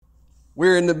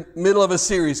We're in the middle of a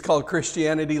series called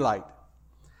Christianity Light.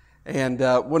 And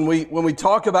when we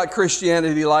talk about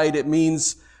Christianity Light, it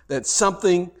means that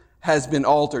something has been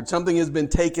altered. Something has been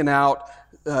taken out.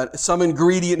 Some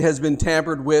ingredient has been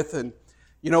tampered with. And,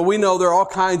 we know there are all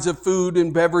kinds of food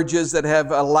and beverages that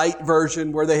have a light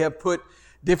version where they have put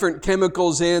different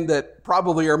chemicals in that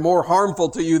probably are more harmful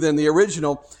to you than the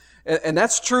original. And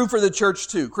that's true for the church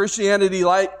too. Christianity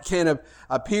Light can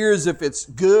appear as if it's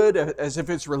good, as if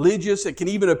it's religious. It can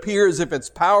even appear as if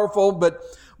it's powerful. But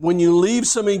when you leave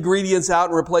some ingredients out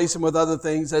and replace them with other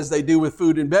things, as they do with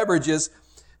food and beverages,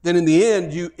 then in the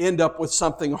end, you end up with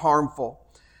something harmful.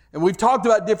 And we've talked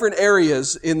about different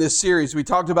areas in this series. We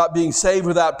talked about being saved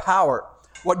without power.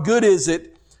 What good is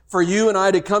it for you and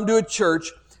I to come to a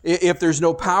church if there's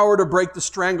no power to break the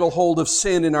stranglehold of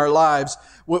sin in our lives?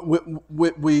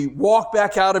 We walk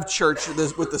back out of church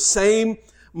with the same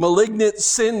malignant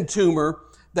sin tumor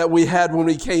that we had when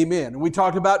we came in. We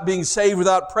talked about being saved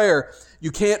without prayer. You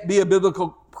can't be a biblical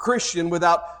Christian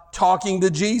without talking to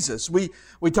Jesus. We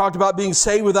talked about being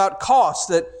saved without cost,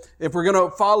 that if we're going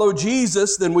to follow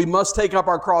Jesus, then we must take up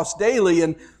our cross daily.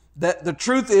 And that the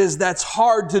truth is that's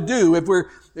hard to do. If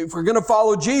we're going to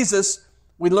follow Jesus,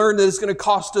 we learned that it's going to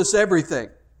cost us everything.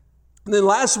 And then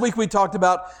last week we talked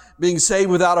about being saved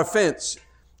without offense.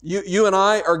 You and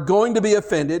I are going to be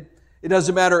offended. It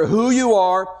doesn't matter who you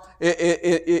are.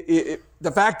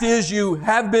 The fact is you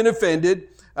have been offended.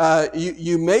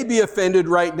 You may be offended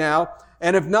right now.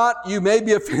 And if not, you may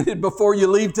be offended before you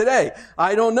leave today.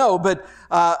 I don't know. But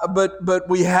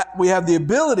we have the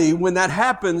ability when that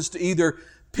happens to either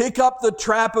pick up the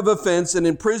trap of offense and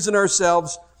imprison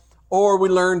ourselves, or we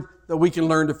learn that we can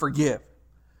learn to forgive.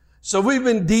 So we've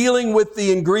been dealing with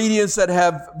the ingredients that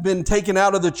have been taken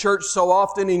out of the church so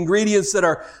often, ingredients that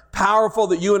are powerful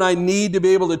that you and I need to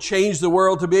be able to change the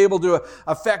world, to be able to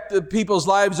affect the people's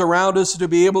lives around us, to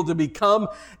be able to become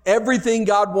everything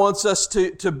God wants us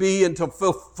to be and to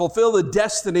fulfill the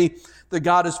destiny that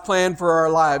God has planned for our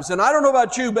lives. And I don't know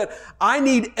about you, but I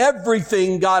need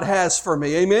everything God has for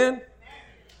me. Amen?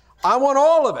 I want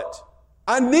all of it.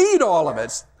 I need all of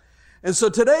it. And so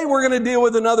today we're going to deal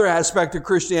with another aspect of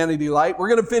Christianity Light. We're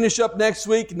going to finish up next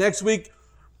week. Next week,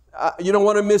 you don't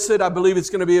want to miss it. I believe it's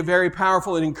going to be a very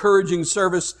powerful and encouraging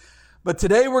service. But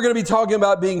today we're going to be talking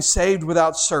about being saved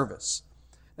without service.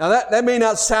 Now that may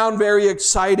not sound very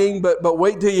exciting, but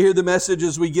wait till you hear the message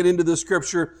as we get into the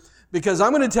scripture, because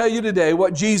I'm going to tell you today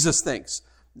what Jesus thinks.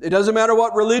 It doesn't matter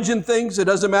what religion thinks. It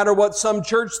doesn't matter what some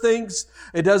church thinks.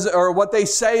 Or what they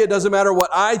say. It doesn't matter what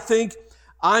I think.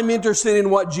 I'm interested in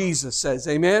what Jesus says.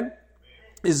 Amen?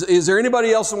 Is there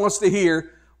anybody else that wants to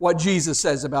hear what Jesus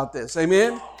says about this?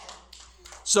 Amen?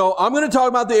 So I'm going to talk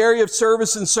about the area of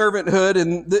service and servanthood.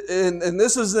 And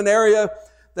this is an area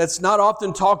that's not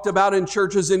often talked about in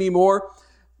churches anymore.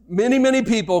 Many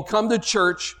people come to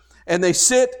church and they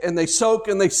sit and they soak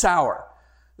and they sour.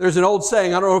 There's an old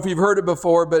saying, I don't know if you've heard it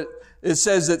before, but it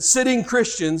says that sitting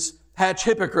Christians hatch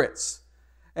hypocrites.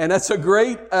 And that's a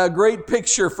great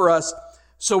picture for us.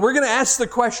 So we're going to ask the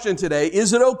question today,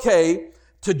 is it okay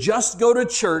to just go to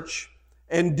church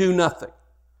and do nothing?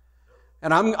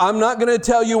 And I'm not going to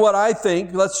tell you what I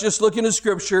think. Let's just look into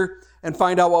Scripture and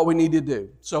find out what we need to do.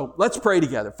 So let's pray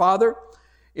together. Father,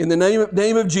 in the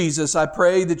name of Jesus, I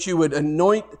pray that you would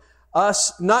anoint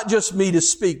us, not just me to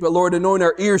speak, but Lord, anoint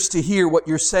our ears to hear what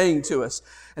you're saying to us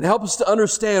and help us to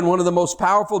understand one of the most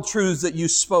powerful truths that you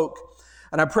spoke.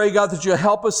 And I pray, God, that you'll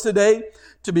help us today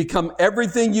to become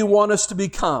everything you want us to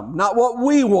become. Not what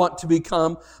we want to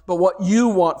become, but what you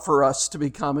want for us to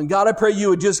become. And God, I pray you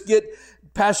would just get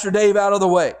Pastor Dave out of the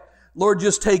way. Lord,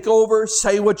 just take over,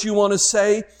 say what you want to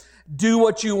say, do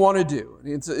what you want to do.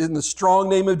 It's in the strong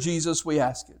name of Jesus we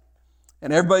ask it.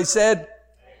 And everybody said,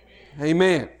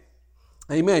 Amen.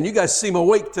 Amen. You guys seem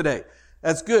awake today.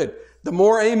 That's good. The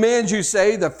more amens you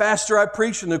say, the faster I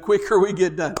preach and the quicker we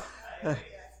get done.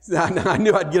 I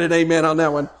knew I'd get an amen on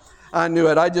that one. I knew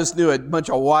it. I just knew it. A bunch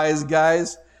of wise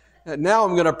guys. And now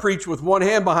I'm going to preach with one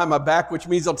hand behind my back, which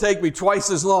means it'll take me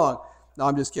twice as long. No,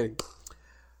 I'm just kidding.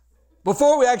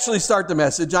 Before we actually start the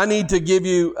message, I need to give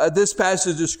you this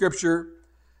passage of Scripture.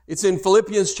 It's in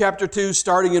Philippians chapter 2,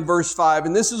 starting in verse 5.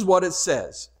 And this is what it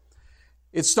says.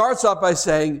 It starts off by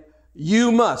saying,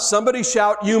 you must. Somebody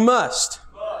shout, you must.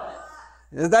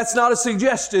 That's not a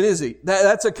suggestion, is it?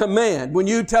 That's a command. When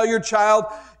you tell your child,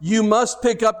 you must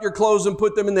pick up your clothes and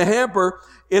put them in the hamper,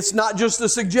 it's not just a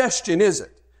suggestion, is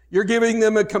it? You're giving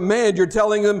them a command. You're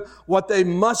telling them what they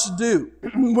must do.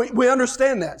 We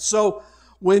understand that. So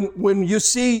when you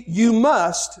see you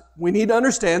must, we need to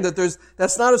understand that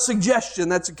that's not a suggestion,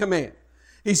 that's a command.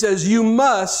 He says, you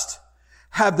must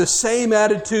have the same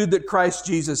attitude that Christ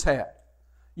Jesus had.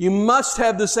 You must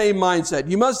have the same mindset.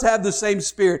 You must have the same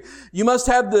spirit. You must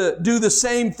do the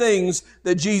same things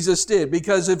that Jesus did.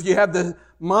 Because if you have the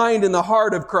mind and the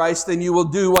heart of Christ, then you will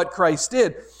do what Christ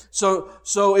did. So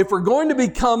if we're going to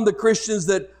become the Christians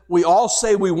that we all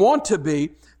say we want to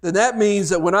be, then that means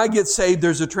that when I get saved,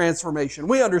 there's a transformation.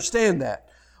 We understand that.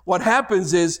 What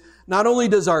happens is not only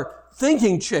does our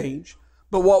thinking change,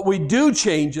 but what we do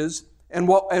changes, and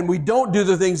we don't do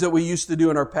the things that we used to do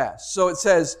in our past. So it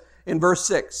says in verse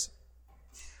 6,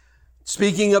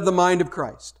 speaking of the mind of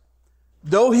Christ,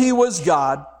 though he was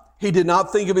God, he did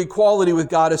not think of equality with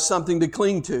God as something to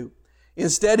cling to.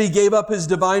 Instead, he gave up his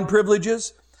divine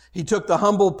privileges. He took the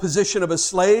humble position of a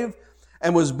slave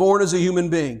and was born as a human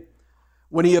being.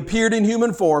 When he appeared in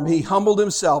human form, he humbled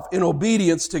himself in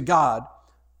obedience to God,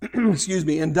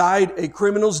 and died a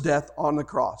criminal's death on the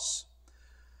cross.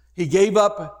 He gave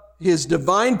up his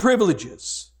divine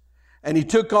privileges and he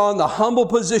took on the humble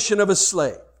position of a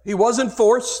slave. He wasn't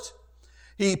forced.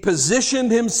 He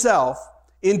positioned himself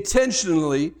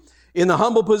intentionally in the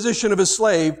humble position of a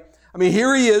slave. I mean,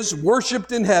 here he is,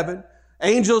 worshiped in heaven.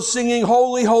 Angels singing,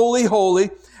 holy, holy, holy.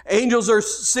 Angels are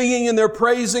singing and they're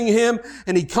praising him.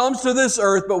 And he comes to this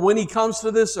earth, but when he comes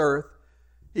to this earth,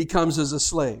 he comes as a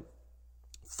slave.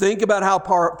 Think about how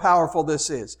powerful this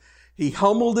is. He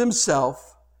humbled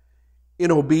himself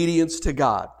in obedience to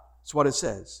God. That's what it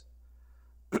says.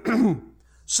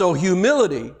 So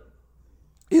humility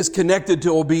is connected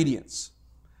to obedience.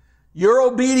 Your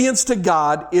obedience to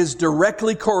God is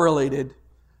directly correlated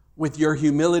with your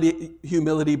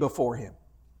humility before Him.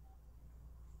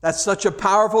 That's such a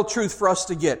powerful truth for us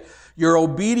to get. Your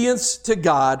obedience to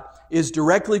God is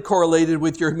directly correlated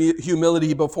with your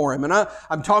humility before Him. And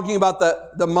I'm talking about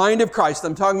the mind of Christ.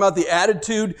 I'm talking about the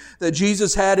attitude that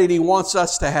Jesus had and He wants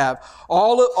us to have.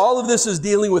 All of this is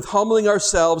dealing with humbling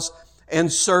ourselves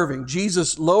and serving.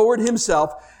 Jesus lowered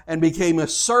Himself and became a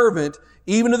servant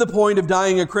even to the point of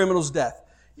dying a criminal's death.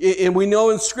 And we know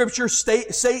in Scripture,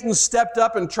 Satan stepped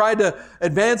up and tried to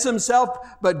advance himself,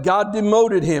 but God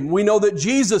demoted him. We know that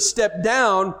Jesus stepped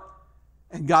down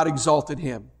and God exalted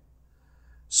Him.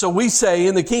 So we say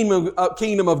in the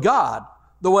kingdom of God,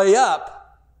 the way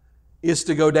up is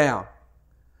to go down.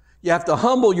 You have to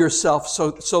humble yourself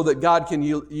so that God can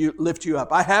lift you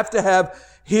up. I have to have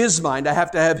His mind. I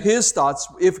have to have His thoughts.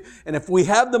 If we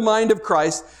have the mind of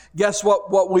Christ, guess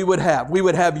what we would have? We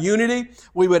would have unity.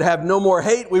 We would have no more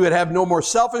hate. We would have no more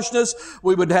selfishness.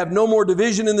 We would have no more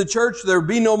division in the church. There would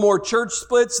be no more church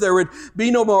splits. There would be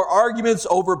no more arguments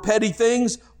over petty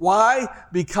things. Why?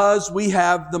 Because we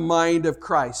have the mind of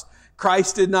Christ.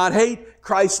 Christ did not hate.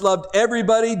 Christ loved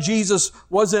everybody. Jesus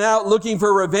wasn't out looking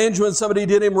for revenge when somebody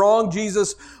did Him wrong.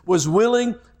 Jesus was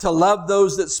willing to love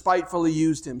those that spitefully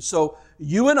used Him. So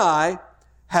you and I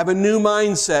have a new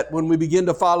mindset when we begin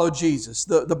to follow Jesus.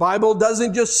 The Bible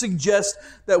doesn't just suggest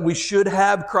that we should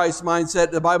have Christ's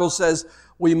mindset. The Bible says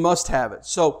we must have it.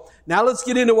 So now let's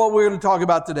get into what we're going to talk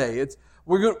about today.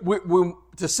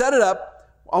 To set it up,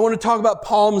 I want to talk about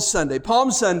Palm Sunday. Palm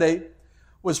Sunday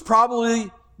was probably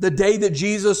the day that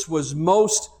Jesus was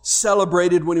most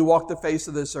celebrated when He walked the face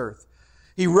of this earth.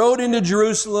 He rode into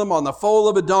Jerusalem on the foal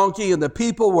of a donkey, and the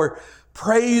people were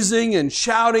praising and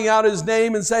shouting out His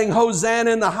name and saying, Hosanna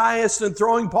in the highest, and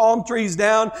throwing palm trees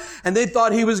down. And they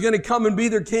thought He was going to come and be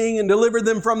their king and deliver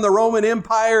them from the Roman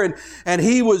Empire. And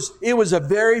it was a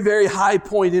very, very high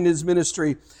point in His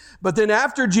ministry. But then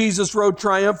after Jesus rode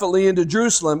triumphantly into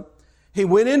Jerusalem, He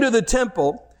went into the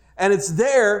temple. And it's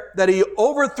there that He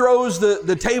overthrows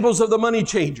the tables of the money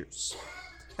changers.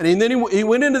 And then he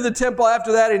went into the temple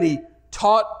after that and He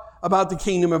taught about the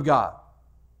kingdom of God.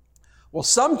 Well,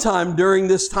 sometime during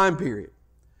this time period,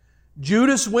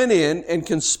 Judas went in and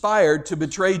conspired to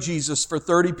betray Jesus for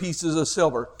 30 pieces of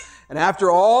silver. And after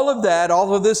all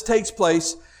of this takes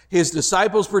place, His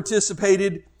disciples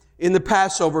participated in the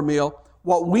Passover meal,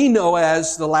 what we know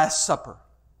as the Last Supper.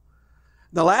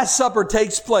 The Last Supper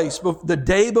takes place the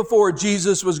day before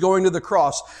Jesus was going to the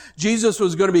cross. Jesus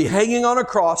was going to be hanging on a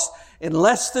cross in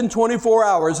less than 24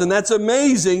 hours. And that's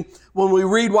amazing when we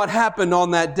read what happened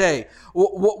on that day.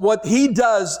 What He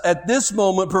does at this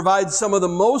moment provides some of the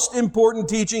most important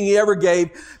teaching He ever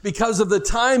gave because of the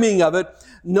timing of it.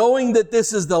 Knowing that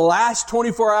this is the last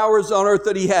 24 hours on earth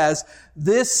that He has,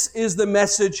 this is the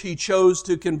message He chose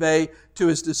to convey to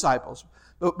His disciples.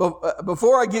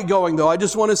 Before I get going, though, I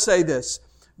just want to say this.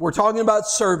 We're talking about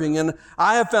serving, and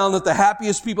I have found that the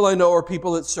happiest people I know are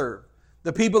people that serve.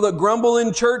 The people that grumble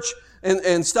in church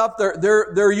and stuff,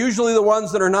 they're usually the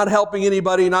ones that are not helping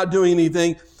anybody, not doing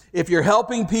anything. If you're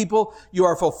helping people, you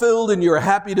are fulfilled and you're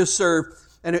happy to serve.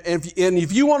 And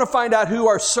if you want to find out who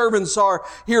our servants are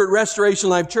here at Restoration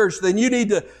Life Church, then you need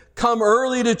to come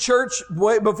early to church,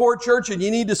 way before church, and you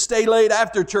need to stay late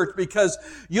after church, because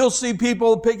you'll see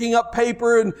people picking up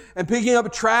paper and picking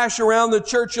up trash around the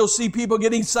church. You'll see people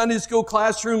getting Sunday school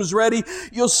classrooms ready.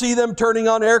 You'll see them turning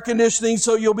on air conditioning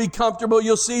so you'll be comfortable.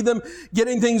 You'll see them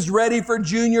getting things ready for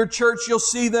junior church. You'll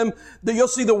see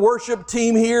the worship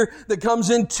team here that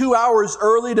comes in 2 hours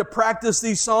early to practice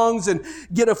these songs and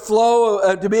get a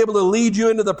flow to be able to lead you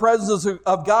into the presence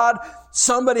of God.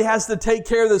 Somebody has to take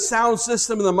care of the sound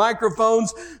system and the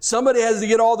microphones. Somebody has to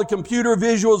get all the computer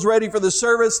visuals ready for the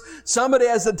service. Somebody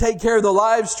has to take care of the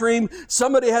live stream.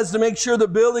 Somebody has to make sure the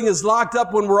building is locked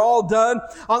up when we're all done.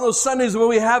 On those Sundays when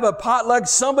we have a potluck,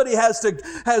 somebody has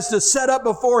to set up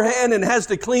beforehand and has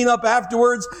to clean up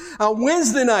afterwards. On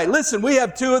Wednesday night, listen, we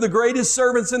have two of the greatest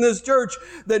servants in this church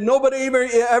that nobody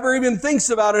ever even thinks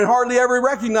about and hardly ever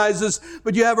recognizes.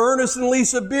 But you have Ernest and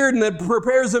Lisa Bearden that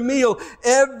prepares a meal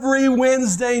every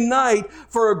Wednesday night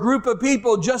for a group of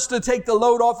people just to take the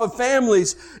load off of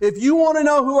families. If you want to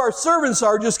know who our servants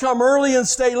are, just come early and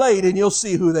stay late and you'll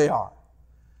see who they are.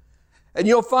 And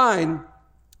you'll find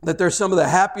that they're some of the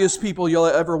happiest people you'll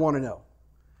ever want to know.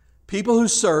 People who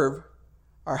serve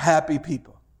are happy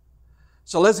people.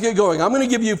 So let's get going. I'm going to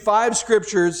give you 5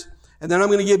 scriptures, and then I'm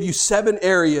going to give you 7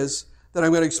 areas that I'm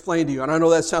going to explain to you. And I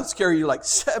know that sounds scary. You're like,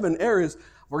 7 areas?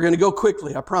 We're going to go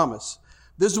quickly, I promise.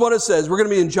 This is what it says. We're going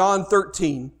to be in John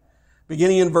 13,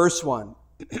 beginning in verse 1.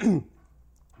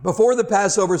 Before the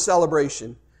Passover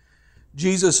celebration,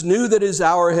 Jesus knew that his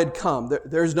hour had come.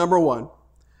 There's number 1.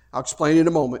 I'll explain in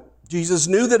a moment. Jesus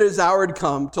knew that his hour had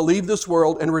come to leave this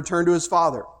world and return to his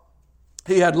Father.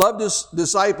 He had loved his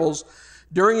disciples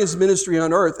during his ministry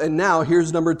on earth, and now,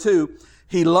 here's number 2,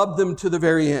 he loved them to the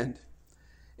very end.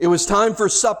 It was time for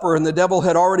supper, and the devil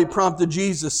had already prompted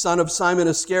Jesus, son of Simon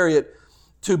Iscariot,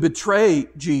 to betray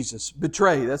Jesus.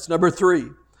 Betray, that's number 3.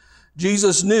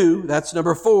 Jesus knew, that's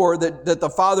number 4, that the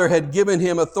Father had given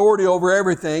him authority over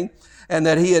everything and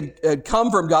that he had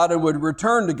come from God and would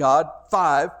return to God.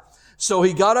 5. So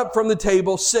he got up from the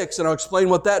table. 6, and I'll explain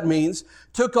what that means,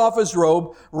 took off his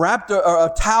robe, wrapped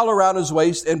a towel around his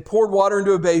waist, and poured water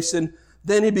into a basin.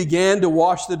 Then he began to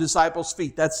wash the disciples'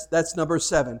 feet. That's number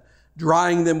 7,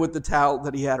 drying them with the towel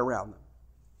that he had around them.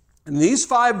 In these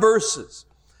 5 verses,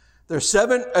 there's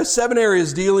 7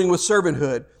 areas dealing with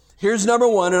servanthood. Here's number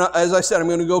 1, and as I said, I'm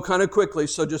going to go kind of quickly,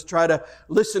 so just try to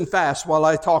listen fast while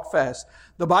I talk fast.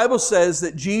 The Bible says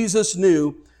that Jesus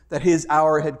knew that his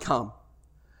hour had come.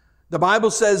 The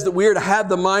Bible says that we are to have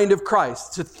the mind of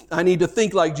Christ. I need to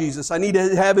think like Jesus. I need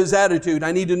to have his attitude.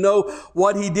 I need to know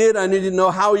what he did. I need to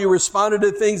know how he responded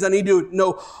to things. I need to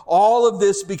know all of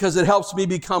this because it helps me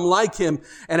become like him.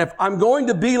 And if I'm going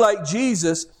to be like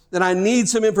Jesus, then I need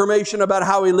some information about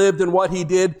how he lived and what he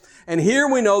did. And here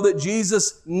we know that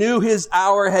Jesus knew his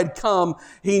hour had come.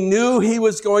 He knew he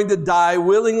was going to die,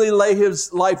 willingly lay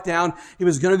his life down. He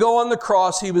was going to go on the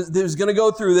cross. He was going to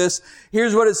go through this.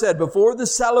 Here's what it said. Before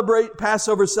the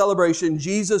Passover celebration,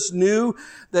 Jesus knew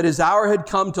that his hour had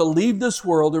come to leave this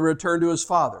world and return to his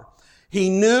Father. He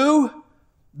knew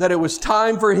that it was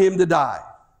time for him to die.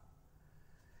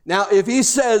 Now, if he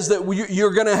says that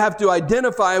you're going to have to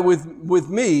identify with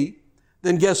me,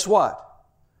 then guess what?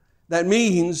 That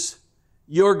means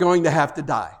you're going to have to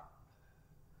die.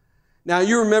 Now,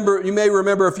 you may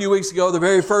remember a few weeks ago, the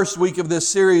very first week of this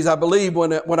series, I believe,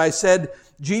 when I said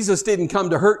Jesus didn't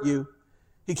come to hurt you,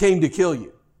 he came to kill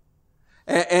you.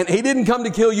 And he didn't come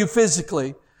to kill you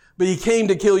physically, but he came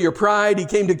to kill your pride. He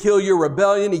came to kill your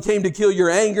rebellion. He came to kill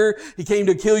your anger. He came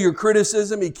to kill your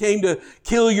criticism. He came to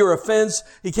kill your offense.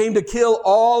 He came to kill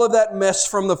all of that mess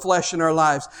from the flesh in our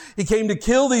lives. He came to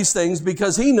kill these things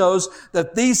because he knows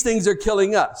that these things are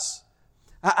killing us.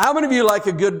 How many of you like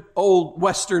a good old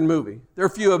Western movie? There are a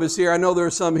few of us here. I know there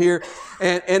are some here.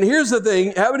 And here's the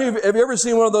thing. Have you ever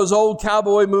seen one of those old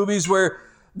cowboy movies where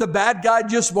the bad guy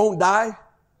just won't die?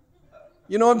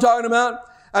 You know what I'm talking about?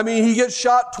 I mean, he gets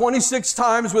shot 26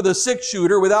 times with a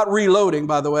 6-shooter without reloading,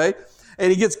 by the way.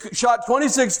 And he gets shot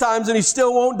 26 times and he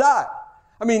still won't die.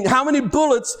 I mean, how many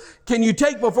bullets can you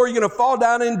take before you're going to fall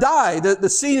down and die? The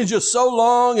scene is just so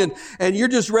long and you're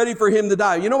just ready for him to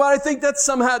die. You know what? I think that's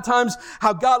somehow at times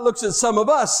how God looks at some of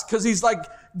us, because he's like,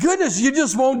 goodness, you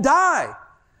just won't die.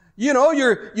 You know,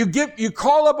 you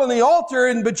crawl up on the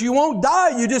altar but you won't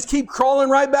die. You just keep crawling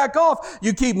right back off.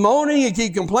 You keep moaning, you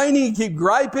keep complaining, you keep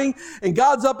griping, and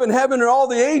God's up in heaven and all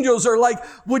the angels are like,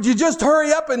 would you just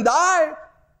hurry up and die?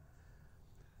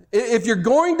 If you're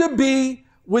going to be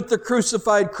with the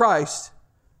crucified Christ,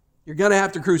 you're going to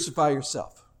have to crucify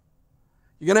yourself.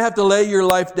 You're going to have to lay your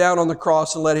life down on the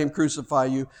cross and let Him crucify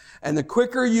you. And the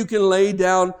quicker you can lay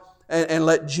down and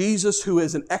let Jesus, who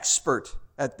is an expert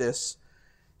at this,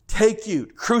 take you,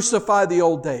 crucify the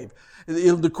old Dave.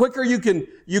 The quicker you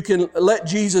can let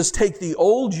Jesus take the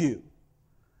old you,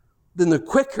 then the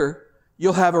quicker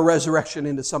you'll have a resurrection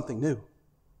into something new.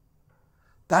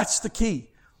 That's the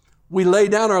key. We lay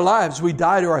down our lives, we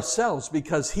die to ourselves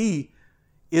because He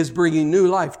is bringing new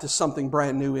life to something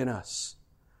brand new in us.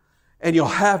 And you'll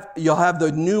have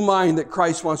the new mind that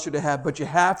Christ wants you to have, but you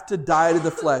have to die to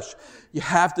the flesh. You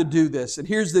have to do this. And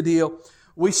here's the deal.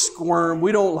 We squirm.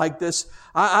 We don't like this.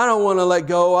 I don't want to let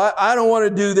go. I don't want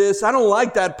to do this. I don't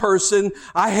like that person.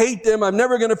 I hate them. I'm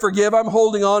never going to forgive. I'm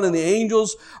holding on. And the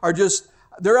angels are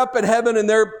they're up in heaven and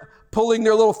they're pulling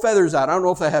their little feathers out. I don't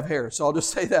know if they have hair, so I'll just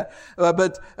say that.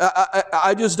 But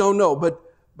I just don't know.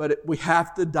 But we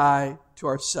have to die to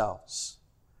ourselves.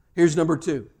 Here's number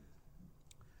 2.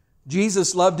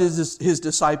 Jesus loved his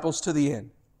disciples to the end.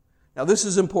 Now this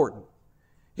is important.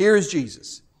 Here is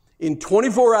Jesus. In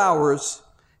 24 hours,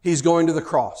 He's going to the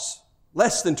cross.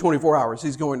 Less than 24 hours,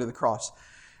 He's going to the cross.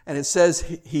 And it says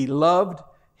He loved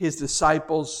His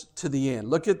disciples to the end.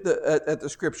 Look at the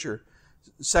scripture,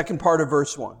 second part of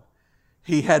verse 1.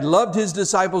 He had loved His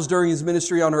disciples during His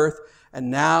ministry on earth, and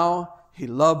now He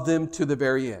loved them to the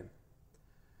very end.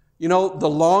 You know, the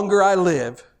longer I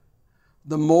live,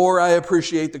 the more I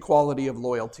appreciate the quality of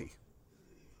loyalty.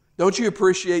 Don't you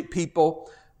appreciate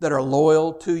people that are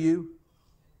loyal to you?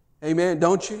 Amen,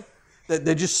 don't you? That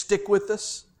they just stick with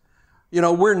us. You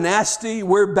know, we're nasty,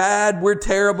 we're bad, we're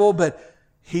terrible, but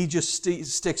He just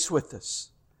sticks with us.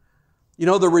 You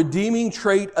know, the redeeming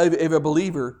trait of a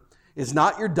believer is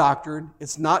not your doctrine,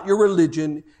 it's not your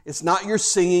religion, it's not your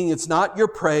singing, it's not your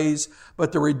praise,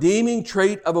 but the redeeming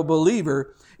trait of a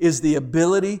believer is the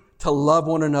ability to love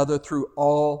one another through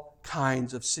all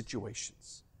kinds of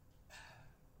situations.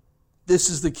 This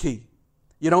is the key.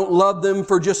 You don't love them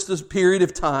for just this period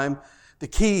of time. The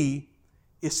key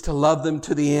is to love them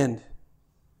to the end.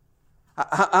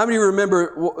 How many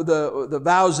remember the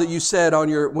vows that you said on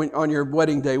your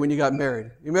wedding day when you got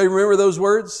married? You may remember those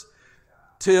words?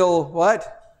 Till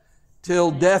what? Till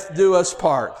death do us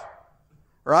part.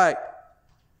 Right.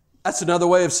 That's another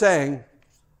way of saying,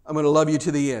 I'm going to love you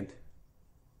to the end.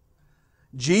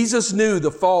 Jesus knew the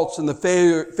faults and the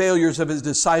failures of His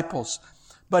disciples,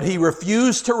 but He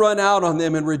refused to run out on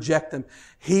them and reject them.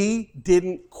 He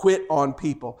didn't quit on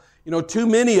people. You know, too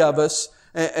many of us,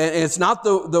 and it's not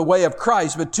the way of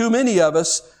Christ, but too many of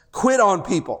us quit on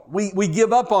people. We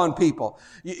give up on people.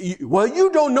 Well,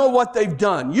 you don't know what they've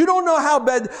done. You don't know how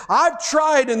bad. I've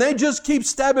tried and they just keep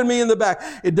stabbing me in the back.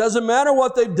 It doesn't matter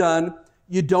what they've done.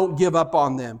 You don't give up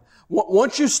on them.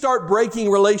 Once you start breaking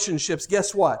relationships,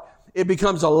 guess what? It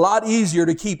becomes a lot easier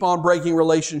to keep on breaking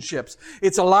relationships.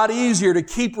 It's a lot easier to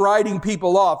keep writing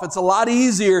people off. It's a lot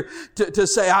easier to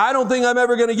say, I don't think I'm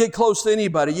ever going to get close to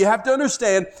anybody. You have to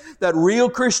understand that real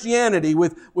Christianity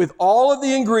with all of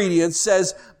the ingredients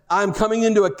says, I'm coming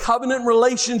into a covenant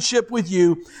relationship with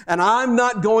you, and I'm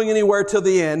not going anywhere till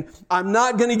the end. I'm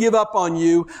not going to give up on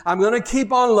you. I'm going to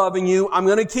keep on loving you. I'm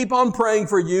going to keep on praying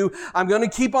for you. I'm going to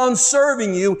keep on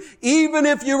serving you, even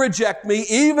if you reject me,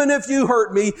 even if you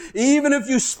hurt me, even if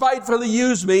you spitefully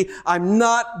use me. I'm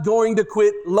not going to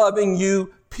quit loving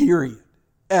you, period.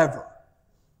 Ever.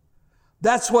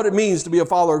 That's what it means to be a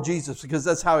follower of Jesus, because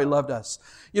that's how He loved us.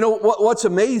 You know, what's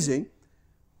amazing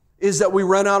is that we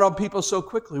run out on people so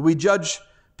quickly. We judge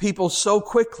people so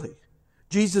quickly.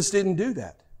 Jesus didn't do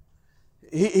that.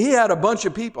 He had a bunch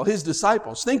of people, His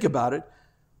disciples. Think about it.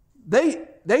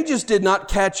 They just did not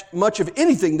catch much of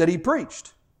anything that He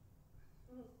preached.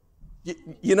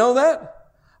 You know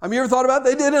that? I mean, you ever thought about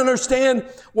it? They didn't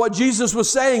understand what Jesus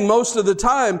was saying most of the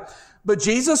time, but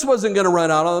Jesus wasn't going to run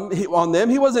out on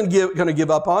them. He wasn't going to give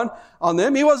up on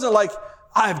them. He wasn't like,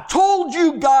 I've told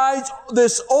you guys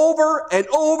this over and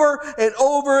over and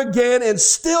over again, and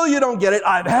still you don't get it.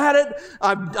 I've had it.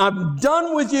 I'm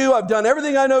done with you. I've done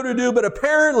everything I know to do, but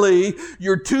apparently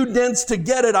you're too dense to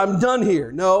get it. I'm done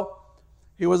here. No,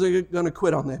 He wasn't going to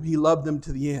quit on them. He loved them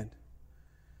to the end.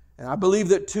 And I believe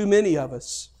that too many of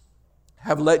us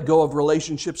have let go of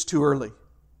relationships too early.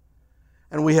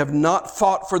 And we have not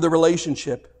fought for the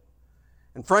relationship.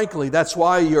 And frankly, that's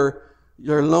why you're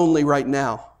lonely right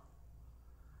now.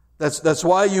 That's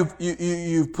why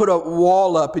you've put a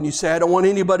wall up and you say, I don't want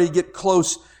anybody to get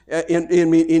close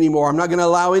in me anymore. I'm not going to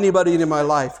allow anybody into my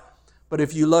life. But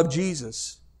if you love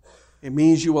Jesus, it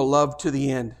means you will love to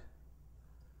the end.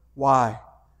 Why?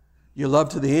 You love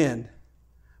to the end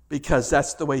because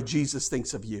that's the way Jesus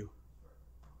thinks of you.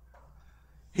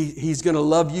 He's going to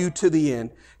love you to the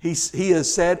end. He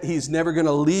has said He's never going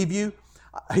to leave you.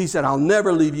 He said, I'll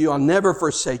never leave you. I'll never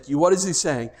forsake you. What is He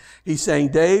saying? He's saying,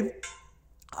 Dave,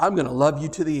 I'm going to love you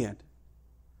to the end.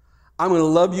 I'm going to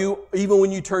love you even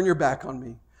when you turn your back on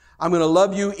me. I'm going to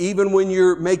love you even when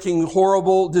you're making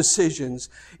horrible decisions.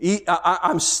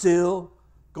 I'm still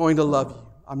going to love you.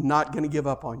 I'm not going to give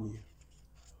up on you.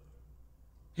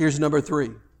 Here's number 3.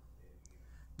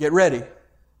 Get ready.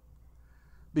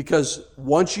 Because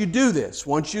once you do this,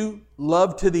 once you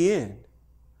love to the end,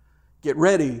 get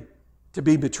ready to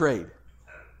be betrayed.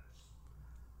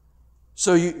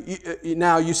 So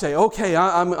now you say, okay,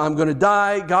 I'm going to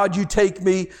die. God, you take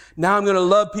me. Now I'm going to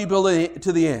love people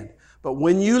to the end. But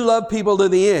when you love people to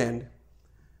the end,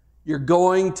 you're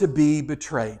going to be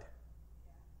betrayed.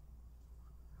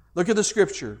 Look at the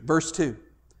scripture, verse 2.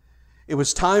 It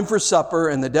was time for supper,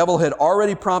 and the devil had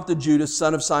already prompted Judas,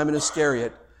 son of Simon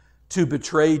Iscariot, to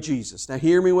betray Jesus. Now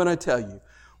hear me when I tell you,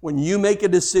 when you make a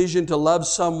decision to love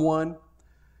someone,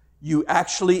 you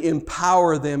actually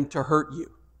empower them to hurt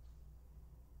you.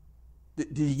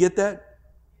 Do you get that?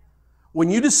 When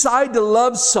you decide to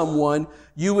love someone,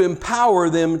 you empower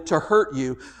them to hurt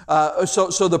you.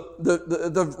 So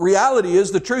the reality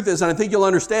is, the truth is, and I think you'll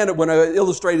understand it when I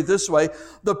illustrate it this way,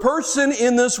 the person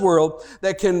in this world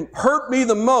that can hurt me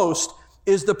the most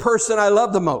is the person I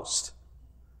love the most.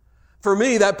 For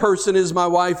me, that person is my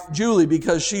wife, Julie,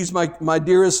 because she's my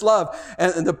dearest love.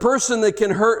 And the person that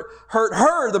can hurt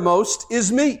her the most is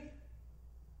me.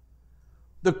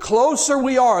 The closer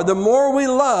we are, the more we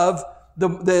love,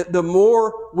 the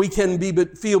more we can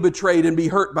feel betrayed and be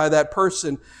hurt by that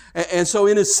person. And so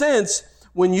in a sense,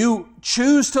 when you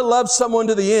choose to love someone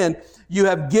to the end, you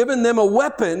have given them a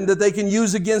weapon that they can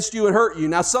use against you and hurt you.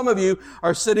 Now, some of you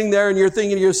are sitting there and you're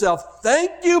thinking to yourself,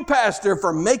 thank you, Pastor,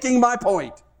 for making my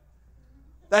point.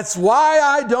 That's why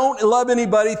I don't love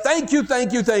anybody. Thank you,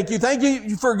 thank you, thank you. Thank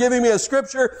you for giving me a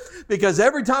scripture, because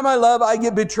every time I love, I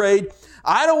get betrayed.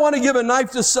 I don't want to give a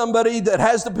knife to somebody that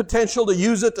has the potential to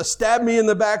use it to stab me in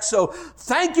the back. So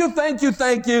thank you, thank you,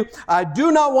 thank you. I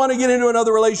do not want to get into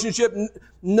another relationship.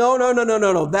 No.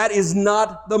 That is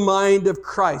not the mind of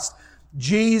Christ.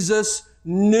 Jesus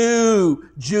knew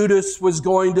Judas was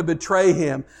going to betray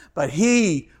him, but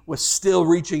he was still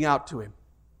reaching out to him.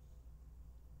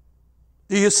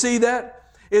 Do you see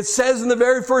that? It says in the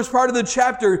very first part of the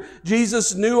chapter,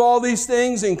 Jesus knew all these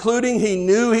things, including He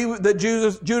knew that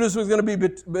Judas was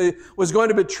going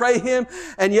to betray Him.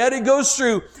 And yet it goes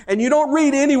through, and you don't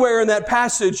read anywhere in that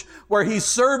passage where He's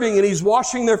serving and He's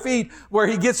washing their feet, where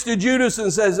He gets to Judas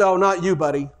and says, oh, not you,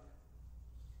 buddy.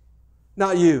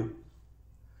 Not you.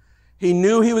 He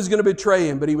knew He was going to betray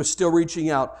Him, but He was still reaching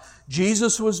out.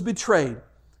 Jesus was betrayed.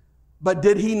 But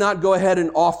did He not go ahead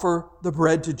and offer the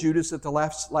bread to Judas at the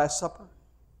Last Supper?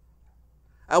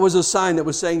 That was a sign that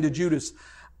was saying to Judas,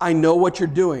 I know what you're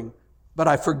doing, but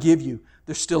I forgive you.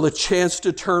 There's still a chance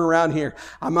to turn around here.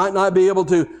 I might not be able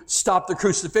to stop the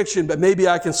crucifixion, but maybe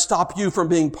I can stop you from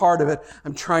being part of it.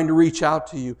 I'm trying to reach out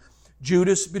to you.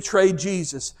 Judas betrayed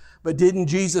Jesus, but didn't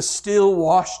Jesus still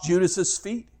wash Judas's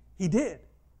feet? He did.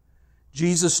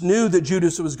 Jesus knew that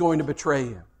Judas was going to betray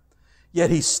him, yet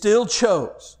He still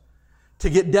chose to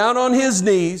get down on His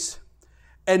knees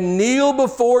and kneel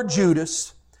before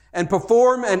Judas and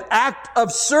perform an act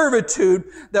of servitude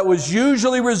that was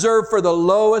usually reserved for the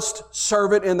lowest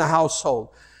servant in the household.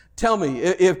 Tell me,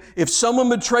 if someone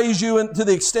betrays you to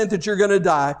the extent that you're going to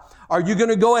die, are you going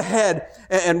to go ahead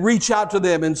and reach out to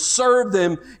them and serve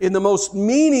them in the most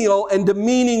menial and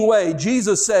demeaning way?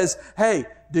 Jesus says, hey,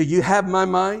 do you have my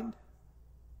mind?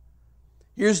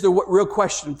 Here's the real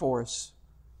question for us.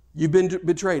 You've been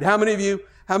betrayed. How many of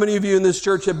you in this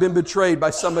church have been betrayed by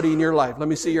somebody in your life? Let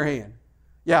me see your hand.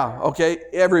 Yeah, okay,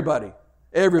 everybody.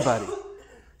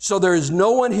 So there is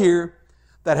no one here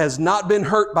that has not been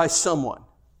hurt by someone.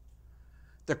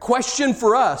 The question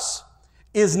for us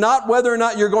is not whether or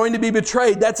not you're going to be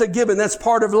betrayed. That's a given. That's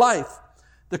part of life.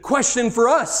 The question for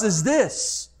us is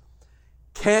this: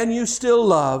 can you still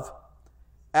love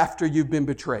after you've been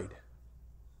betrayed?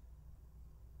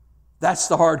 That's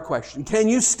the hard question. Can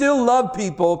you still love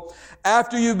people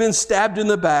after you've been stabbed in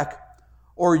the back,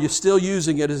 or are you still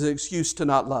using it as an excuse to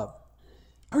not love?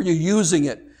 Are you using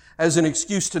it as an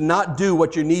excuse to not do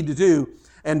what you need to do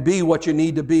and be what you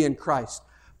need to be in Christ?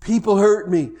 People hurt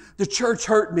me. The church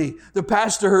hurt me. The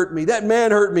pastor hurt me. That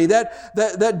man hurt me.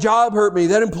 That job hurt me.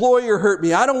 That employer hurt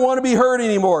me. I don't want to be hurt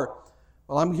anymore.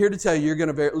 Well, I'm here to tell you, you're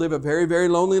going to live a very, very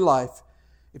lonely life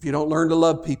if you don't learn to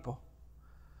love people.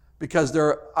 Because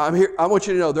I want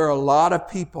you to know there are a lot of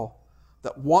people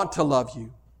that want to love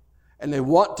you and they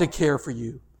want to care for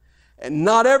you. And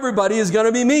not everybody is going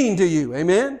to be mean to you.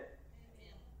 Amen?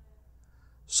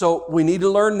 So we need to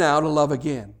learn now to love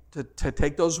again, to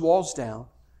take those walls down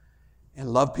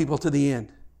and love people to the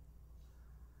end.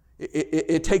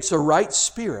 It takes a right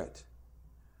spirit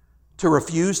to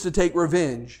refuse to take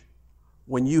revenge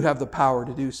when you have the power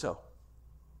to do so.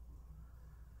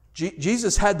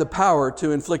 Jesus had the power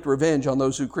to inflict revenge on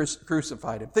those who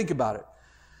crucified Him. Think about it.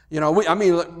 You know,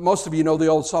 most of you know the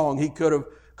old song, He could have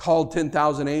called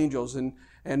 10,000 angels,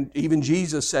 and even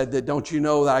Jesus said that, don't you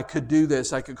know that I could do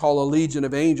this? I could call a legion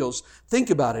of angels. Think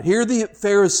about it. Here are the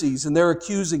Pharisees, and they're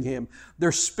accusing Him.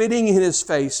 They're spitting in His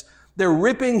face. They're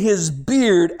ripping His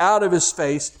beard out of His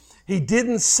face. He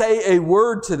didn't say a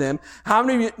word to them. How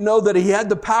many of you know that He had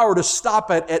the power to stop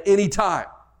it at any time?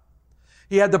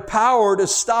 He had the power to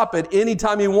stop it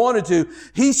anytime He wanted to.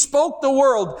 He spoke the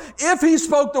world. If He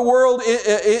spoke the world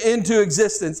into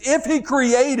existence, if He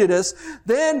created us,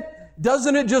 then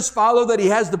doesn't it just follow that He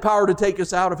has the power to take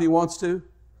us out if He wants to?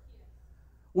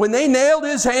 When they nailed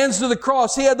His hands to the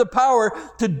cross, He had the power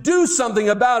to do something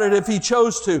about it if He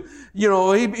chose to. You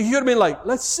know, He could have been like,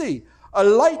 let's see, a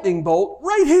lightning bolt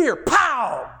right here.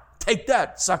 Pow! Take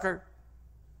that, sucker.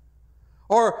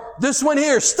 Or this one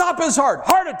here, stop his heart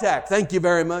attack. Thank you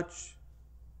very much.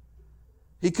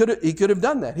 He could have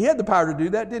done that. He had the power to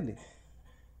do that, didn't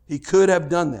He? He could have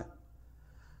done that.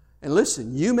 And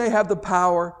listen, you may have the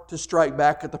power to strike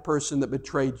back at the person that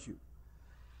betrayed you.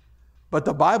 But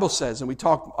the Bible says, and we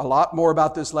talked a lot more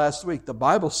about this last week, the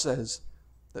Bible says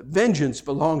that vengeance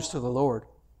belongs to the Lord.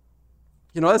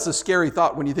 You know, that's a scary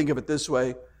thought when you think of it this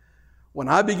way. When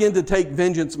I begin to take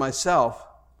vengeance myself,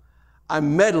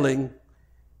 I'm meddling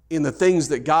in the things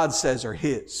that God says are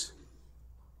His.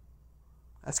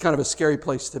 That's kind of a scary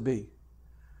place to be.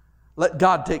 Let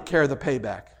God take care of the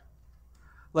payback.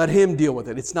 Let Him deal with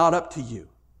it. It's not up to you.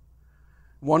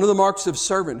 One of the marks of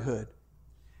servanthood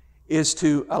is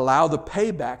to allow the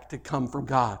payback to come from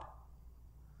God.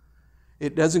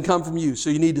 It doesn't come from you. So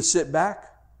you need to sit back,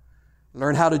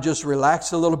 learn how to just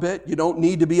relax a little bit. You don't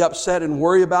need to be upset and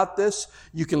worry about this.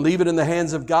 You can leave it in the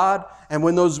hands of God. And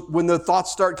when the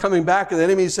thoughts start coming back and the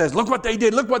enemy says, look what they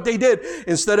did,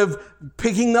 instead of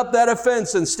picking up that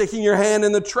offense and sticking your hand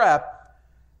in the trap,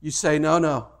 you say,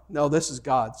 no, this is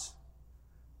God's.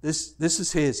 This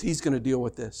is His. He's going to deal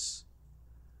with this.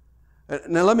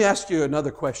 Now let me ask you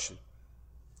another question.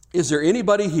 Is there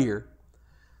anybody here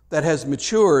that has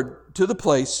matured to the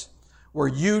place where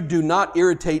you do not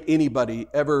irritate anybody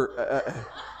ever?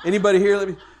 Anybody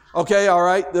here? Okay, all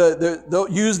right.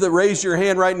 Don't use the raise your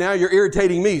hand right now. You're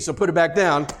irritating me, so put it back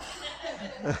down.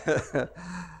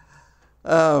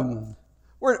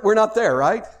 We're not there,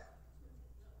 right?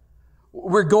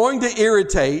 We're going to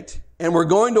irritate, and we're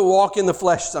going to walk in the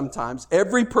flesh sometimes.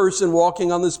 Every person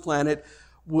walking on this planet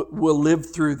will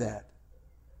live through that.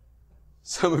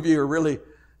 Some of you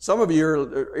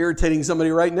are irritating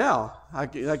somebody right now. I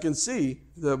can see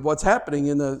what's happening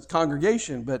in the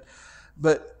congregation.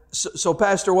 So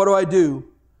Pastor, what do I do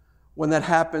when that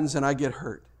happens and I get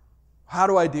hurt? How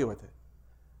do I deal with it?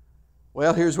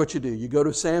 Well, here's what you do. You go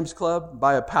to Sam's Club,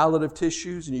 buy a pallet of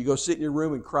tissues, and you go sit in your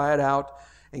room and cry it out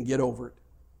and get over it.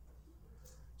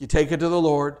 You take it to the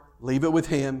Lord, leave it with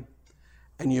Him,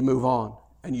 and you move on.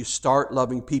 And you start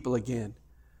loving people again,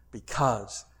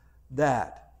 because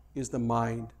that is the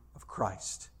mind of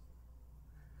Christ.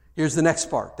 Here's the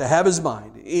next part. To have His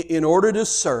mind. In order to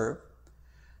serve,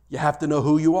 you have to know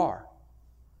who you are.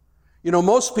 You know,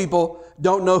 most people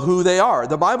don't know who they are.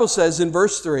 The Bible says in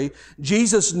verse 3,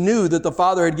 Jesus knew that the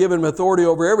Father had given Him authority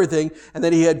over everything and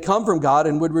that He had come from God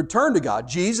and would return to God.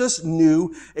 Jesus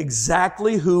knew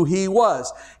exactly who He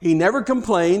was. He never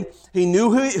complained. He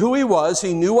knew who He was.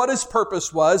 He knew what His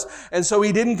purpose was. And so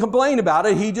He didn't complain about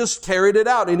it. He just carried it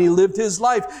out and He lived His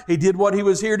life. He did what He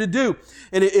was here to do.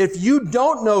 And if you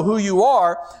don't know who you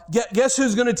are, guess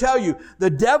who's going to tell you?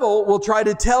 The devil will try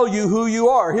to tell you who you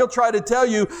are. He'll try to tell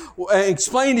you,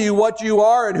 explain to you what you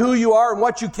are and who you are and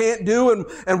what you can't do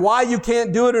and why you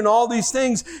can't do it and all these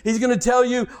things. He's going to tell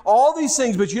you all these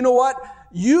things, but you know what?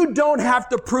 You don't have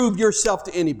to prove yourself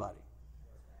to anybody.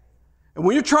 And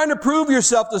when you're trying to prove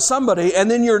yourself to somebody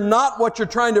and then you're not what you're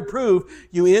trying to prove,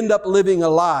 you end up living a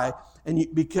lie and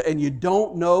you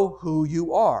don't know who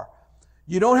you are.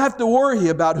 You don't have to worry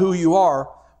about who you are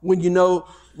when you know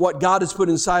what God has put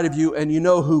inside of you and you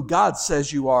know who God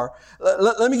says you are.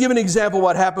 Let me give an example of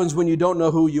what happens when you don't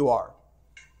know who you are.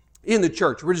 In the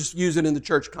church, we're just using it in the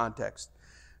church context.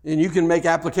 And you can make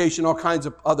application all kinds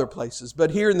of other places.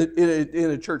 But here in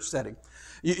a church setting,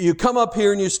 you come up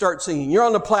here and you start singing. You're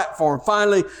on the platform.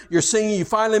 Finally, you're singing. You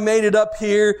finally made it up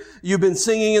here. You've been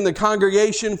singing in the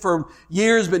congregation for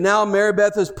years, but now Mary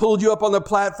Beth has pulled you up on the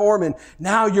platform, and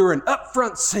now you're an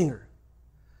upfront singer.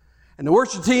 And the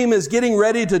worship team is getting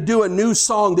ready to do a new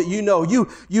song that you know.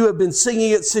 You have been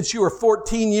singing it since you were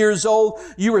 14 years old.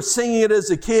 You were singing it as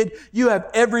a kid. You have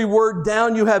every word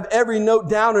down. You have every note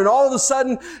down. And all of a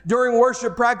sudden, during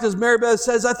worship practice, Mary Beth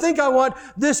says, I think I want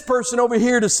this person over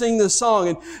here to sing this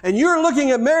song. And you're looking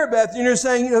at Mary Beth and you're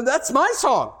saying, that's my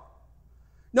song.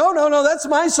 No, that's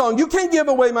my song. You can't give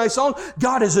away my song.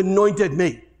 God has anointed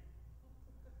me.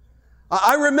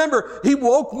 I remember He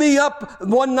woke me up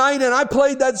one night and I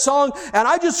played that song and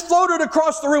I just floated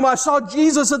across the room. I saw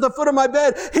Jesus at the foot of my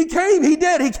bed. He came. He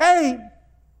did. He came.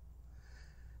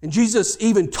 And Jesus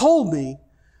even told me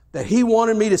that He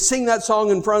wanted me to sing that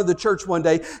song in front of the church one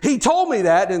day. He told me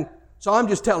that, and so I'm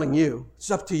just telling you.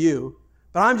 It's up to you.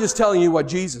 But I'm just telling you what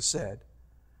Jesus said.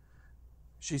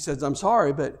 She says, I'm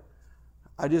sorry, but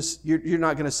you're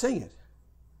not going to sing it.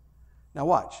 Now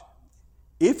watch.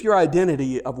 If your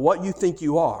identity of what you think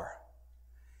you are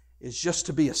is just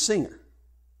to be a singer,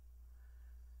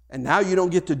 and now you don't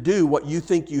get to do what you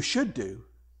think you should do,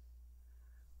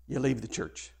 you leave the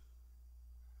church.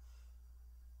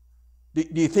 Do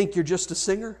you think you're just a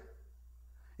singer?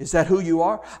 Is that who you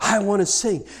are? I want to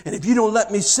sing, and if you don't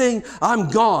let me sing, I'm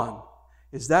gone.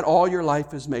 Is that all your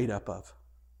life is made up of?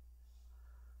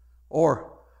 Or,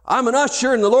 I'm an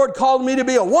usher and the Lord called me to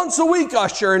be a once-a-week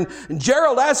usher, and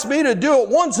Gerald asked me to do it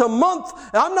once a month.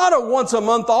 I'm not a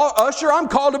once-a-month usher. I'm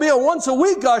called to be a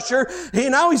once-a-week usher.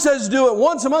 Now he says do it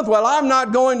once a month. Well, I'm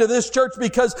not going to this church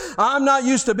because I'm not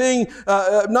used to being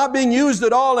not being used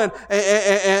at all, and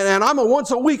I'm a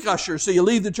once-a-week usher. So you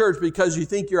leave the church because you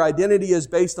think your identity is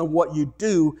based on what you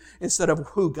do instead of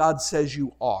who God says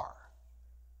you are.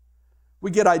 We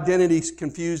get identities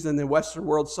confused in the Western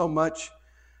world so much.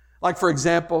 Like, for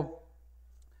example,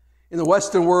 in the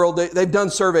Western world, they've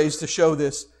done surveys to show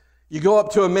this. You go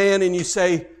up to a man and you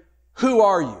say, who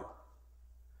are you?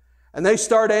 And they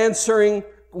start answering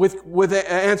with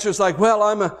answers like, well,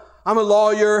 I'm a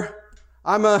lawyer.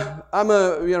 I'm a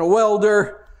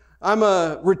welder. I'm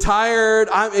a retired.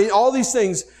 All these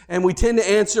things. And we tend to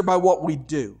answer by what we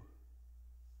do.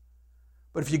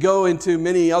 But if you go into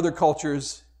many other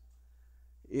cultures,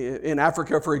 in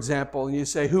Africa, for example, and you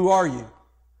say, who are you?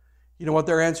 You know what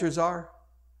their answers are?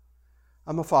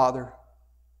 I'm a father.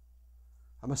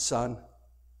 I'm a son.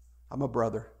 I'm a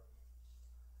brother.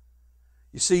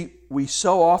 You see, we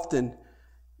so often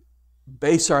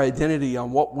base our identity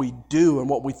on what we do and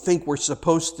what we think we're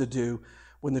supposed to do,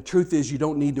 when the truth is you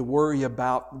don't need to worry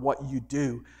about what you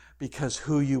do, because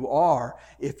who you are,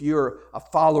 if you're a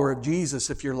follower of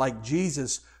Jesus, if you're like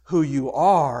Jesus, who you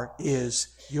are is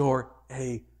you're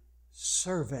a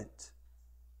servant.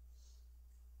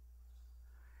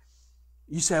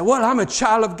 You say, well, I'm a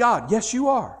child of God. Yes, you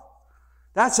are.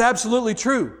 That's absolutely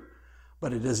true.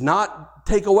 But it does not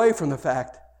take away from the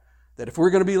fact that if we're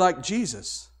going to be like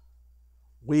Jesus,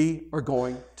 we are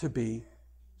going to be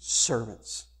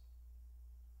servants.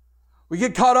 We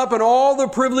get caught up in all the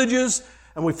privileges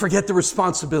and we forget the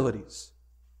responsibilities.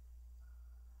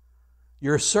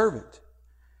 You're a servant.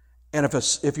 And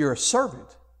if you're a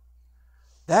servant,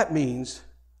 that means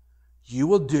you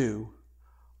will do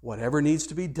whatever needs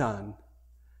to be done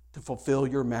to fulfill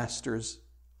your master's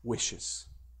wishes.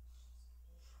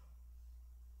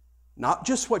 Not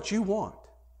just what you want,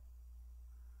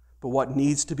 but what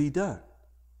needs to be done.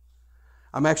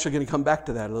 I'm actually going to come back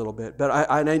to that a little bit, but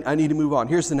I need to move on.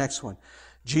 Here's the next one.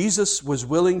 Jesus was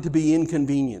willing to be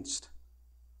inconvenienced.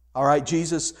 All right,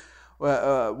 Jesus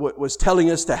was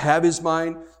telling us to have His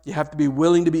mind. You have to be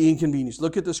willing to be inconvenienced.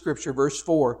 Look at the scripture, verse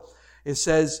 4. It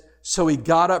says, so He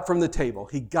got up from the table.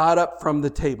 He got up from the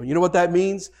table. You know what that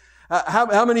means?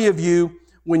 How many of you,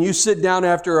 when you sit down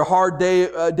after a hard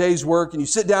day's work and you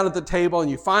sit down at the table and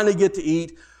you finally get to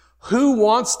eat, who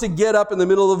wants to get up in the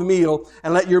middle of a meal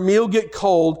and let your meal get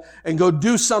cold and go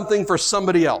do something for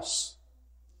somebody else?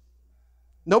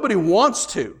 Nobody wants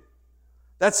to.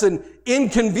 That's an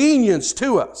inconvenience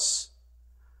to us.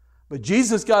 But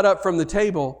Jesus got up from the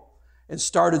table and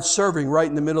started serving right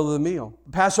in the middle of the meal.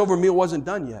 The Passover meal wasn't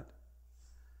done yet.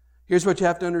 Here's what you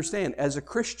have to understand. As a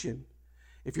Christian,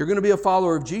 if you're going to be a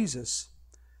follower of Jesus,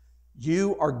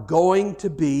 you are going to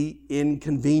be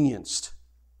inconvenienced.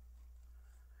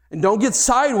 And don't get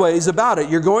sideways about it.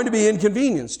 You're going to be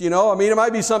inconvenienced, you know. I mean, it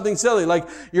might be something silly, like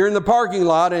you're in the parking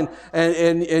lot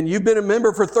and you've been a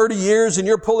member for 30 years and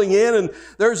you're pulling in and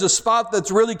there's a spot that's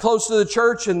really close to the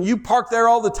church and you park there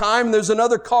all the time and there's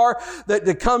another car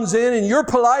that comes in and you're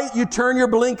polite. You turn your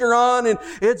blinker on and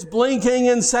it's blinking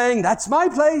and saying, that's my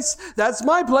place. That's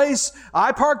my place.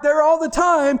 I park there all the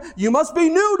time. You must be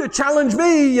new to challenge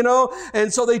me, you know.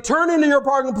 And so they turn into your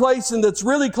parking place and that's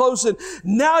really close and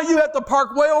now you have to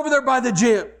park way over there by the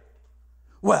gym.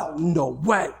 Well, no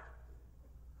way.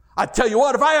 I tell you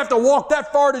what, if I have to walk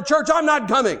that far to church, I'm not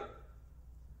coming.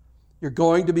 You're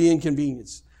going to be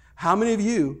inconvenienced. How many of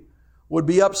you would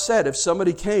be upset if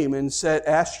somebody came and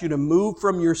asked you to move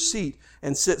from your seat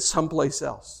and sit someplace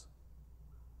else?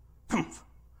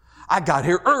 I got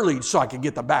here early so I could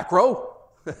get the back row.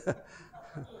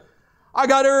 I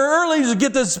got here early to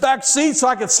get this back seat so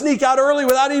I could sneak out early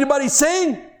without anybody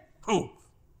seeing.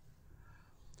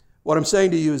 What I'm saying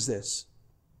to you is this.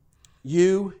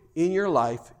 You, in your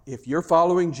life, if you're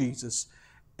following Jesus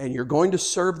and you're going to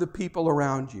serve the people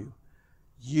around you,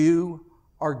 you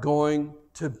are going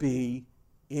to be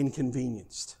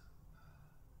inconvenienced.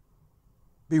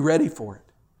 Be ready for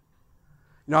it.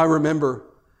 You know, I remember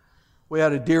we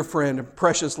had a dear friend, a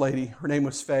precious lady. Her name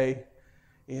was Faye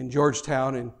in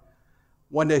Georgetown. And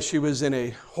one day she was in a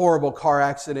horrible car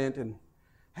accident and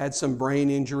had some brain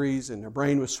injuries and her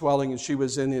brain was swelling and she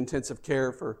was in intensive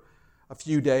care for a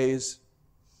few days.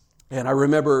 And I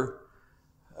remember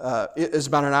it was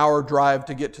about an hour drive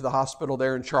to get to the hospital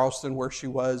there in Charleston where she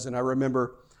was. And I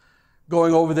remember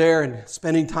going over there and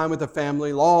spending time with the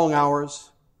family, long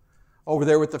hours over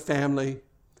there with the family.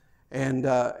 And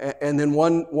then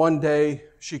one day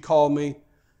she called me.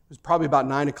 It was probably about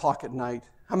 9 o'clock at night.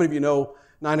 How many of you know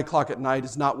 9 o'clock at night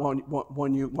is not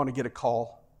when you want to get a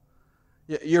call?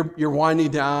 You're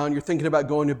winding down. You're thinking about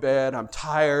going to bed. I'm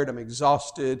tired. I'm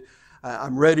exhausted.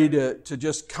 I'm ready to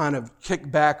just kind of kick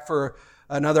back for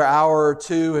another hour or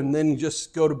two and then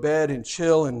just go to bed and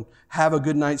chill and have a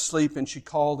good night's sleep. And she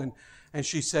called and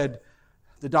she said,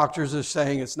 the doctors are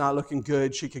saying it's not looking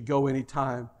good. She could go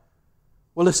anytime.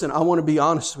 Well, listen, I want to be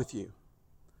honest with you.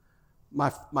 My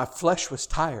flesh was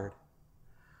tired.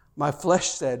 My flesh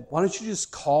said, why don't you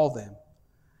just call them?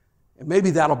 And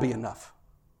maybe that'll be enough.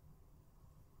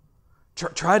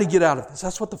 Try to get out of this.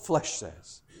 That's what the flesh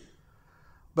says.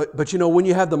 But you know, when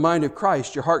you have the mind of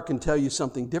Christ, your heart can tell you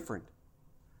something different.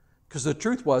 Because the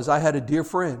truth was, I had a dear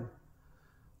friend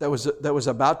that was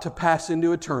about to pass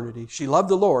into eternity. She loved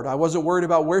the Lord. I wasn't worried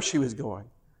about where she was going.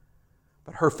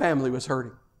 But her family was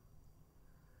hurting.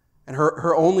 And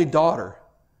her only daughter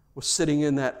was sitting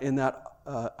in that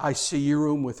ICU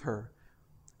room with her.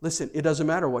 Listen, it doesn't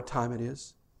matter what time it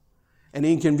is. And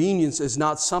inconvenience is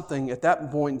not something at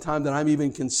that point in time that I'm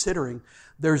even considering.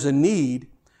 There's a need,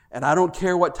 and I don't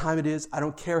care what time it is. I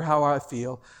don't care how I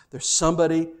feel. There's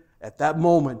somebody at that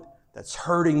moment that's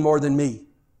hurting more than me.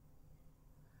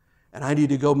 And I need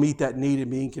to go meet that need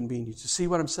and be inconvenienced. You see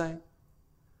what I'm saying?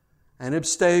 I ended up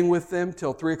staying with them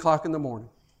till 3 o'clock in the morning.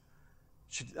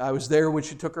 I was there when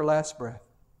she took her last breath.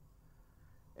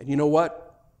 And you know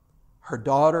what? Her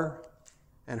daughter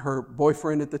and her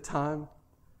boyfriend at the time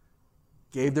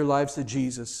gave their lives to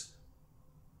Jesus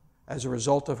as a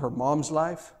result of her mom's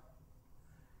life,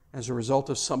 as a result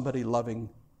of somebody loving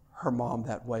her mom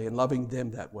that way and loving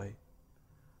them that way.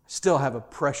 I still have a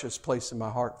precious place in my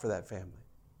heart for that family.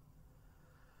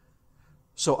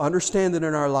 So understand that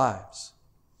in our lives,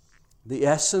 the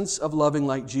essence of loving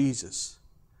like Jesus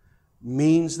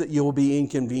means that you will be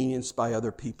inconvenienced by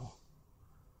other people.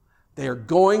 They are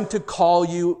going to call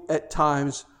you at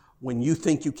times when you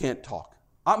think you can't talk.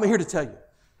 I'm here to tell you,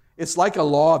 it's like a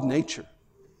law of nature.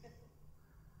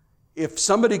 If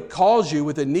somebody calls you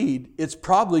with a need, it's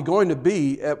probably going to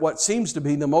be at what seems to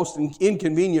be the most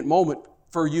inconvenient moment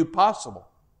for you possible.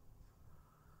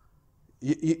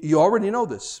 You already know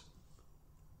this,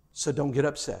 so don't get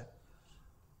upset.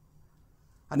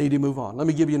 I need to move on. Let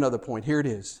me give you another point. Here it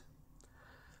is.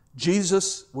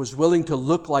 Jesus was willing to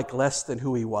look like less than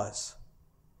who He was.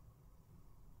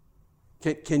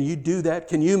 Can you do that?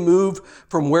 Can you move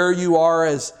from where you are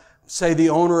as, say, the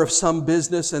owner of some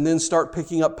business and then start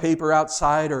picking up paper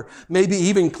outside or maybe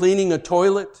even cleaning a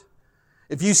toilet?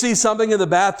 If you see something in the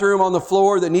bathroom on the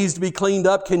floor that needs to be cleaned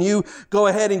up, can you go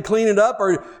ahead and clean it up?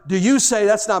 Or do you say,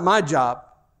 that's not my job?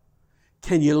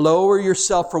 Can you lower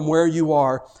yourself from where you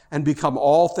are and become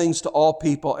all things to all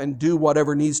people and do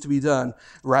whatever needs to be done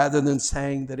rather than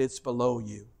saying that it's below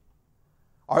you?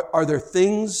 Are there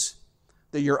things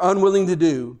that you're unwilling to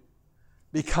do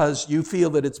because you feel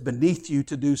that it's beneath you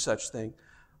to do such thing?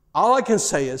 All I can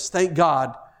say is, thank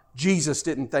God, Jesus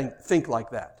didn't think like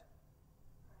that.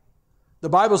 The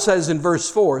Bible says in verse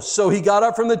 4, so he got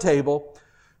up from the table,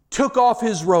 took off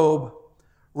his robe,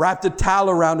 wrapped a towel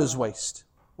around his waist.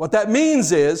 What that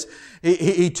means is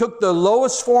he took the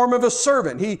lowest form of a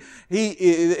servant. He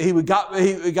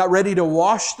got ready to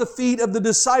wash the feet of the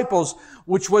disciples,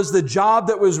 which was the job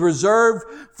that was reserved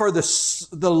for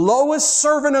the lowest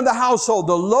servant of the household,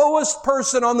 the lowest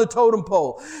person on the totem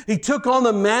pole. He took on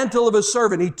the mantle of a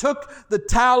servant. He took the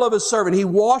towel of a servant. He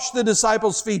washed the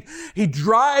disciples' feet. He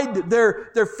dried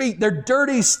their feet, their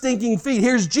dirty, stinking feet.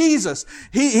 Here's Jesus.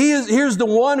 Here's the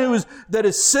one that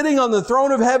is sitting on the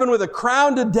throne of heaven with a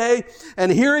crown today.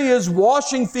 And here he is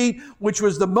washing feet, which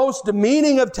was the most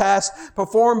demeaning of tasks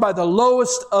performed by the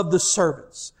lowest of the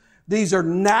servants. These are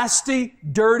nasty,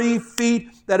 dirty feet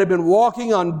that have been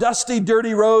walking on dusty,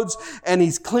 dirty roads, and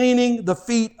he's cleaning the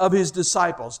feet of his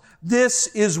disciples. This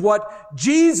is what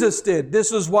Jesus did.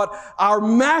 This is what our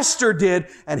master did.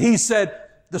 And he said,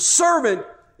 the servant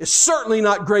is certainly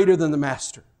not greater than the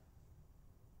master.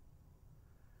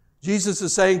 Jesus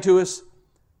is saying to us,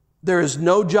 there is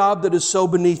no job that is so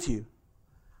beneath you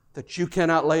that you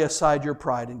cannot lay aside your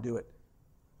pride and do it.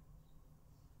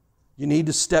 You need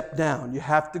to step down. You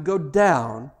have to go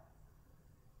down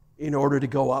in order to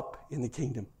go up in the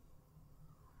kingdom.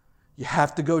 You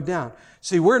have to go down.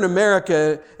 See, we're in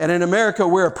America, and in America,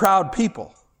 we're a proud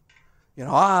people. You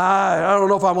know, I don't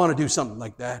know if I want to do something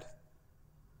like that.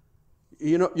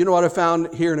 You know what I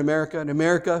found here in America? In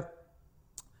America,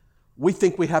 we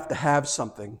think we have to have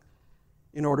something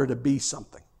in order to be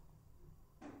something.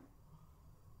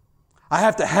 I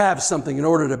have to have something in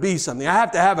order to be something. I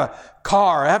have to have a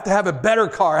car. I have to have a better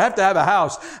car. I have to have a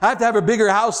house. I have to have a bigger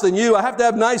house than you. I have to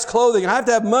have nice clothing. I have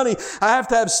to have money. I have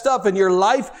to have stuff. And your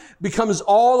life becomes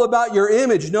all about your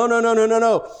image.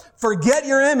 No. Forget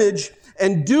your image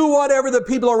and do whatever the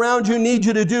people around you need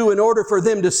you to do in order for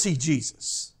them to see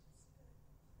Jesus.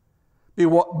 Be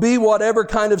whatever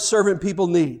kind of servant people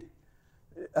need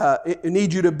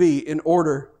you to be in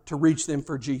order to reach them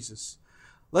for Jesus.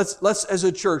 Let's as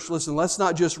a church, listen, let's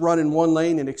not just run in one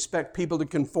lane and expect people to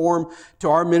conform to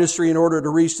our ministry in order to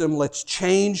reach them. Let's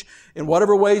change in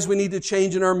whatever ways we need to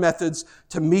change in our methods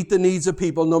to meet the needs of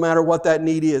people, no matter what that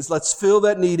need is. Let's fill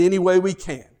that need any way we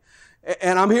can.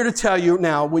 And I'm here to tell you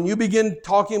now, when you begin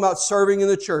talking about serving in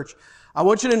the church, I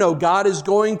want you to know God is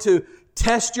going to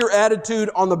test your attitude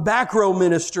on the back row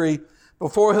ministry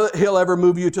before He'll ever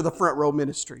move you to the front row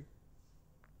ministry.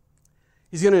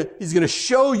 He's going to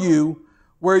show you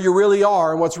where you really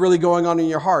are and what's really going on in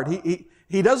your heart.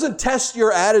 He doesn't test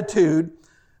your attitude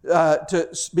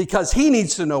because He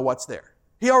needs to know what's there.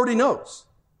 He already knows.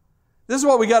 This is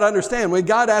what we got to understand. When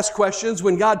God asks questions,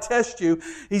 when God tests you,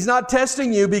 He's not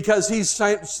testing you because He's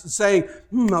saying,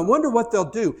 I wonder what they'll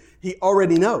do. He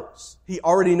already knows. He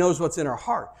already knows what's in our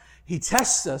heart. He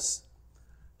tests us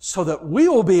so that we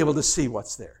will be able to see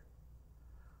what's there.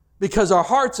 Because our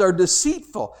hearts are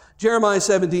deceitful. Jeremiah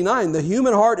 17:9, the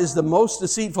human heart is the most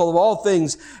deceitful of all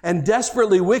things and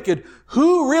desperately wicked.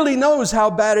 Who really knows how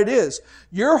bad it is?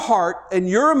 Your heart and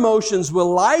your emotions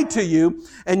will lie to you,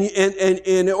 and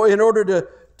in order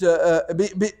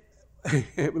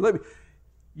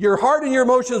your heart and your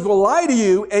emotions will lie to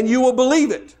you, and you will believe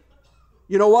it.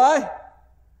 You know why?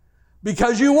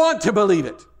 Because you want to believe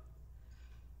it.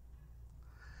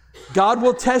 God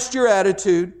will test your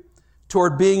attitude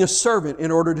toward being a servant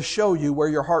in order to show you where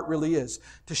your heart really is.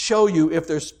 To show you if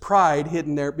there's pride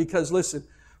hidden there. Because listen,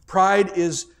 pride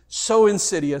is so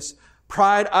insidious.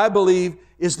 Pride, I believe,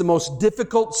 is the most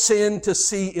difficult sin to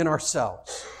see in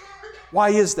ourselves.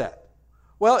 Why is that?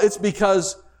 Well, it's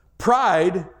because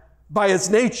pride, by its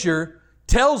nature,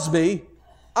 tells me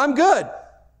I'm good.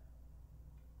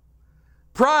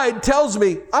 Pride tells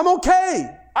me I'm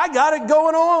okay. I got it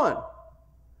going on.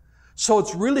 So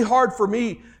it's really hard for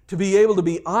me to be able to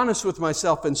be honest with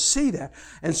myself and see that.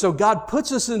 And so God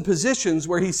puts us in positions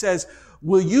where He says,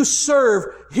 will you serve?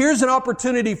 Here's an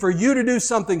opportunity for you to do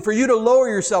something, for you to lower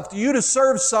yourself, for you to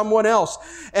serve someone else.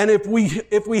 And if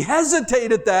we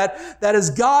hesitate at that, that is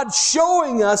God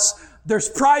showing us there's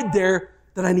pride there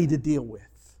that I need to deal with.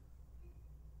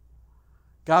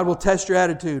 God will test your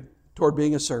attitude toward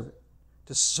being a servant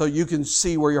so you can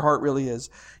see where your heart really is.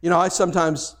 You know, I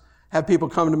sometimes have people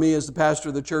come to me as the pastor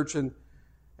of the church and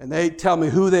they tell me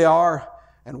who they are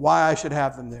and why I should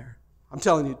have them there. I'm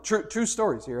telling you, true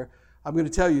stories here. I'm going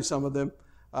to tell you some of them.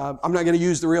 I'm not going to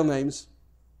use the real names.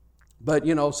 But,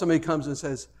 you know, somebody comes and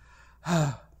says,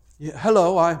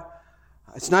 hello,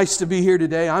 it's nice to be here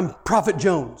today. I'm Prophet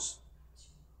Jones.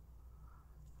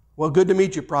 Well, good to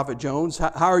meet you, Prophet Jones.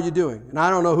 How are you doing? And I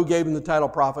don't know who gave him the title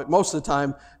prophet. Most of the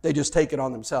time, they just take it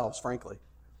on themselves, frankly.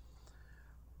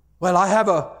 Well, I have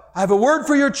a word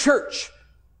for your church.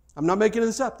 I'm not making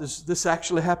this up. This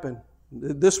actually happened.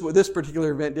 This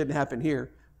particular event didn't happen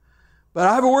here. But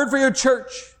I have a word for your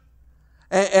church.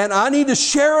 And I need to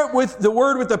share it with the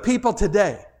word with the people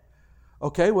today.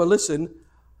 Okay, well, listen.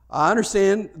 I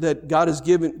understand that God has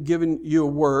given you a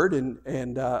word,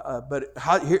 but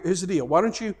here's the deal. Why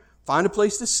don't you find a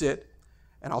place to sit,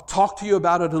 and I'll talk to you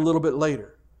about it a little bit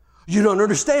later. You don't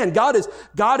understand. God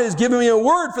has given me a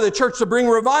word for the church to bring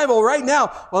revival right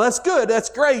now. Well, that's good. That's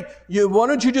great. Why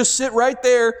don't you just sit right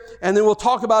there, and then we'll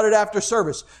talk about it after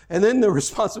service. And then the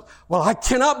response, well, I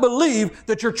cannot believe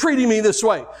that you're treating me this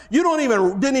way. You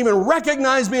didn't even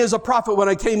recognize me as a prophet when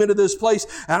I came into this place,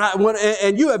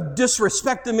 and you have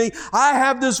disrespected me. I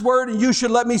have this word, and you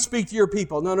should let me speak to your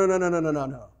people.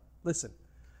 No. Listen,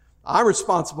 I'm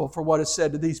responsible for what is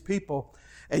said to these people.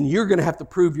 And you're going to have to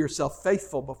prove yourself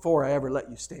faithful before I ever let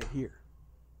you stand here.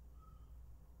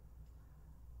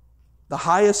 The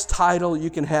highest title you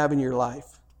can have in your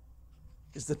life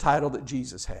is the title that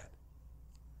Jesus had.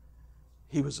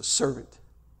 He was a servant.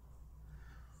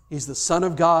 He's the Son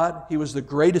of God. He was the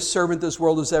greatest servant this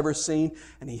world has ever seen.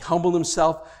 And He humbled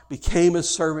Himself, became a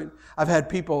servant. I've had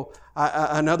people,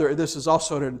 this is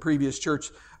also in a previous church,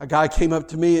 a guy came up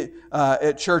to me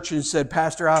at church and said,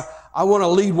 Pastor, I want to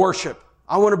lead worship.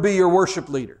 I want to be your worship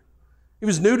leader. He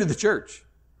was new to the church.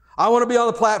 I want to be on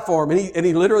the platform. And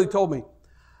he literally told me,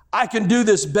 I can do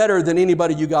this better than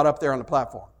anybody you got up there on the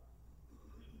platform.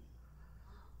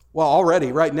 Well,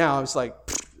 already, right now, I was like,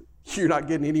 you're not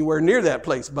getting anywhere near that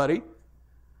place, buddy.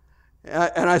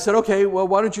 And I said, okay, well,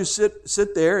 why don't you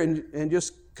sit there and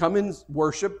just come and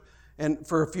worship and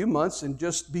for a few months and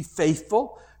just be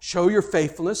faithful, show your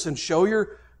faithfulness and show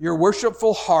your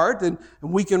worshipful heart, and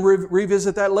we can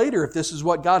revisit that later if this is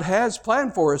what God has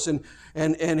planned for us.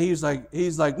 And he's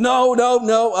like, no,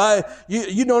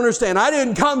 you don't understand. I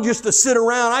didn't come just to sit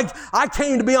around. I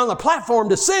came to be on the platform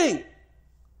to sing.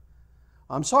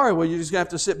 I'm sorry, well, you're just going to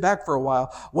have to sit back for a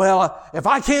while. Well, if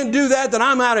I can't do that, then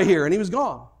I'm out of here. And he was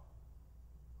gone.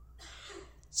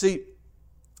 See,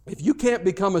 if you can't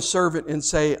become a servant and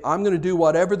say, I'm going to do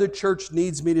whatever the church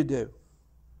needs me to do,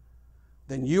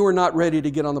 then you are not ready to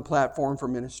get on the platform for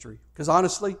ministry. Because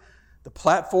honestly, the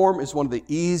platform is one of the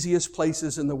easiest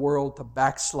places in the world to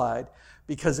backslide,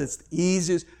 because it's the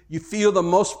easiest. You feel the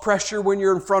most pressure when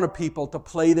you're in front of people to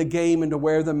play the game and to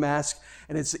wear the mask,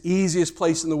 and it's the easiest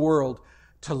place in the world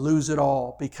to lose it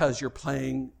all because you're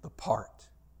playing the part.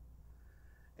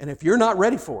 And if you're not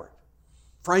ready for it,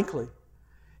 frankly,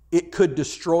 it could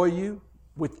destroy you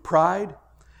with pride,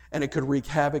 and it could wreak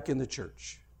havoc in the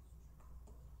church.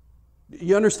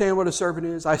 You understand what a servant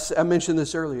is? I mentioned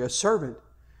this earlier. A servant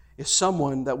is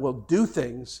someone that will do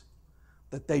things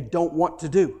that they don't want to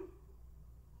do.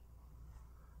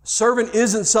 A servant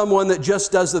isn't someone that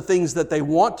just does the things that they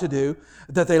want to do,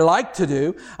 that they like to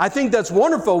do. I think that's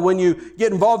wonderful when you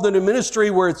get involved in a ministry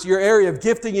where it's your area of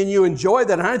gifting and you enjoy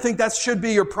that. And I think that should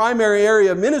be your primary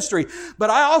area of ministry. But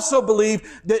I also believe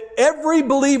that every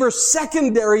believer's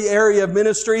secondary area of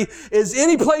ministry is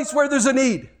any place where there's a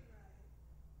need.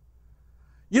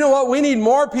 You know what? We need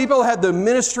more people who have the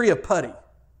ministry of putty. You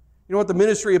know what the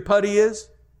ministry of putty is?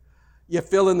 You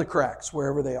fill in the cracks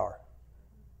wherever they are.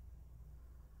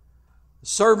 A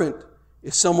servant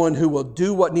is someone who will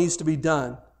do what needs to be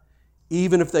done,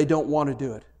 even if they don't want to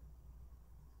do it.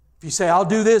 If you say, I'll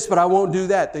do this, but I won't do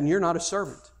that, then you're not a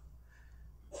servant.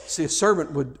 See, a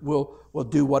servant will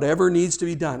do whatever needs to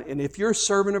be done. And if you're a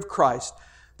servant of Christ,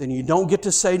 then you don't get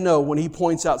to say no when He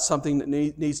points out something that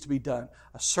needs to be done.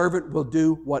 A servant will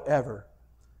do whatever.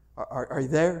 Are you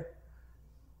there?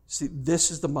 See, this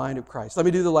is the mind of Christ. Let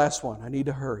me do the last one. I need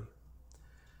to hurry.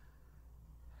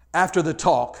 After the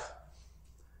talk,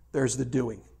 there's the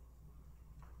doing.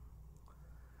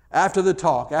 After the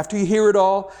talk, after you hear it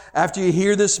all, after you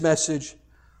hear this message,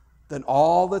 then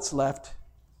all that's left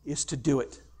is to do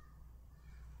it.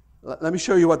 Let me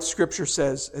show you what the Scripture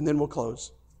says, and then we'll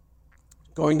close.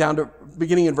 Going down to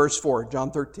beginning in verse 4,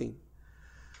 John 13.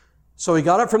 So he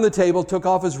got up from the table, took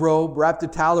off his robe, wrapped a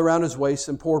towel around his waist,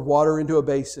 and poured water into a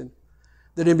basin.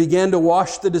 Then he began to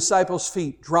wash the disciples'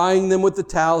 feet, drying them with the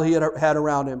towel he had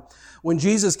around him. When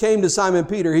Jesus came to Simon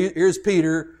Peter, here's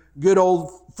Peter, good old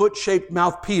foot-shaped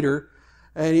mouth Peter.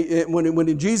 And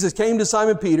when Jesus came to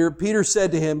Simon Peter, Peter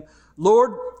said to him,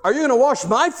 Lord, are you going to wash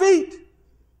my feet?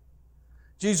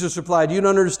 Jesus replied, you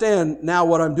don't understand now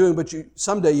what I'm doing, but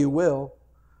someday you will.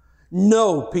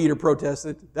 No, Peter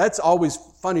protested. That's always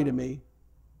funny to me.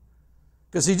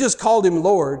 Because he just called him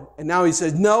Lord, and now he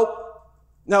says, nope.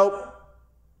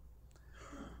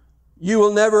 You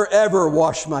will never, ever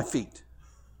wash my feet.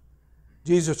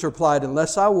 Jesus replied,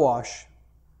 unless I wash,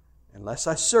 unless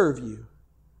I serve you,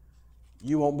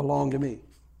 you won't belong to me.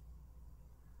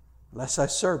 Unless I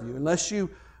serve you. Unless you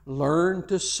learn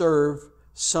to serve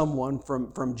someone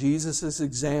from Jesus'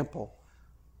 example,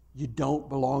 you don't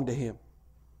belong to Him.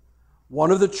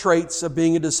 One of the traits of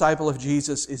being a disciple of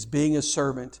Jesus is being a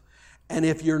servant. And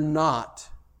if you're not,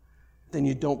 then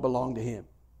you don't belong to Him.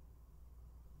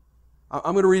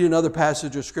 I'm going to read another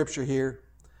passage of Scripture here,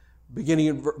 beginning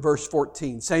in verse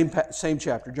 14. Same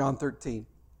chapter, John 13.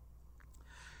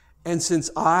 And since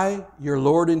I, your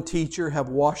Lord and teacher, have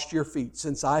washed your feet,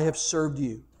 since I have served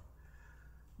you,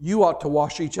 you ought to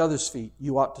wash each other's feet.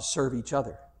 You ought to serve each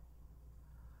other.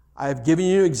 I have given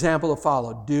you an example to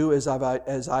follow. Do as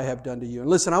I have done to you. And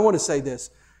listen, I want to say this.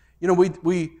 You know,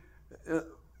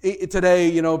 today,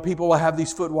 you know, people will have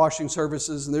these foot washing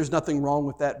services, and there's nothing wrong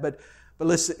with that. But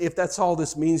listen, if that's all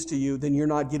this means to you, then you're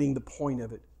not getting the point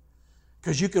of it.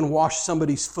 Because you can wash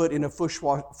somebody's foot in a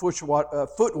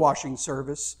foot washing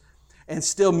service and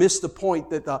still miss the point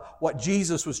that what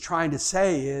Jesus was trying to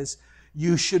say is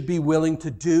you should be willing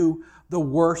to do the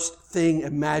worst thing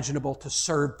imaginable to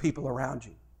serve people around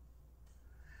you.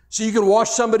 So you can wash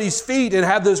somebody's feet and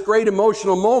have this great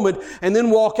emotional moment and then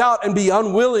walk out and be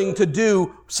unwilling to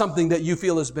do something that you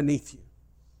feel is beneath you.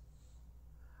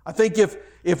 I think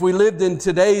if we lived in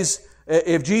today's,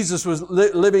 if Jesus was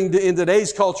living in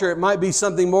today's culture, it might be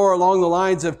something more along the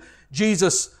lines of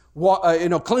Jesus,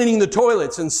 cleaning the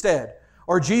toilets instead,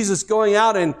 or Jesus going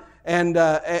out and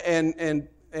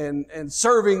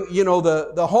serving, you know,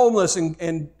 the homeless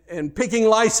and picking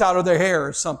lice out of their hair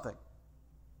or something.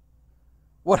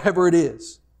 Whatever it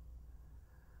is.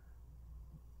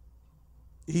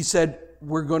 He said,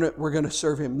 we're going to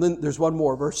serve Him. Then there's one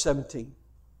more, verse 17.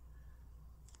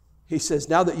 He says,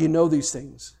 now that you know these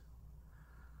things,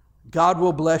 God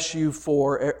will bless you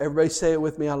for, everybody say it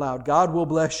with me out loud, God will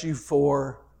bless you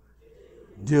for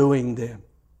doing them.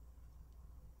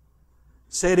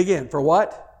 Say it again, for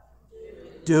what?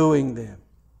 Doing them.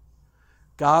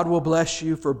 God will bless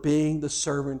you for being the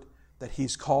servant that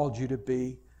He's called you to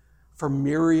be, for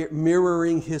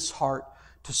mirroring His heart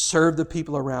to serve the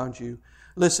people around you.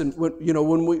 Listen,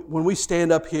 when we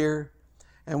stand up here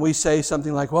and we say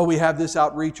something like, well, we have this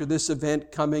outreach or this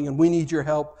event coming and we need your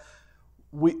help,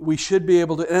 we should be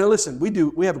able to, and listen,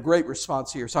 we have a great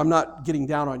response here, so I'm not getting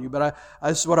down on you, but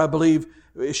this is what I believe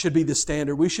it should be the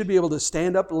standard. We should be able to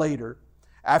stand up later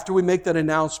after we make that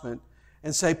announcement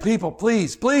and say, people,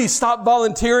 please stop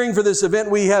volunteering for this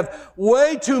event. We have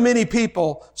way too many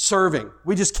people serving.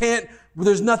 We just can't,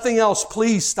 there's nothing else.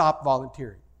 Please stop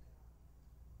volunteering.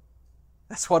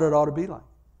 That's what it ought to be like.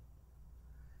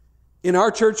 In our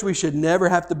church, we should never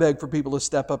have to beg for people to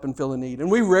step up and fill a need.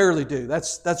 And we rarely do.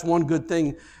 That's one good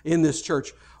thing in this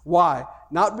church. Why?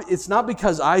 It's not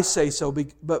because I say so,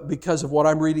 but because of what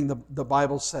I'm reading the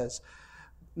Bible says.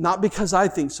 Not because I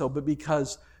think so, but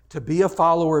because to be a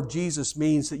follower of Jesus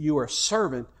means that you are a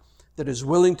servant that is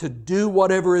willing to do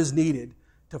whatever is needed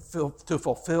to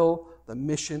fulfill the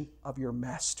mission of your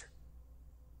master.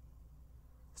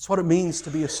 That's what it means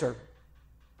to be a servant.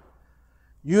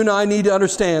 You and I need to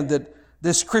understand that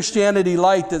this Christianity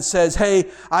light that says,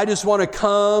 hey, I just want to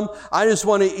come, I just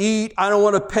want to eat, I don't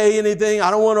want to pay anything,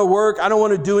 I don't want to work, I don't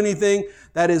want to do anything,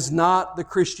 that is not the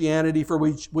Christianity for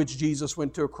which Jesus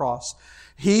went to a cross.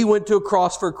 He went to a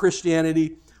cross for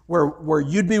Christianity where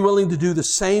you'd be willing to do the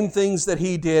same things that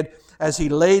He did as He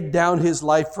laid down His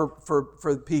life for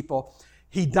the people.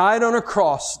 He died on a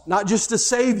cross, not just to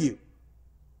save you,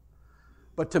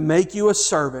 but to make you a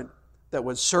servant that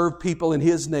would serve people in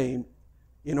His name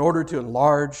in order to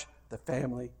enlarge the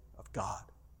family of God.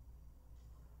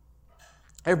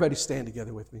 Everybody stand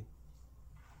together with me.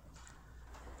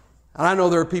 And I know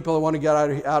there are people that want to get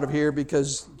out of here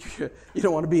because you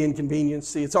don't want to be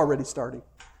inconvenienced. See, it's already starting.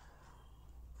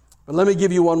 But let me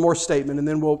give you one more statement and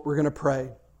then we're going to pray.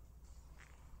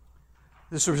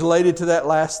 This is related to that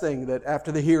last thing, that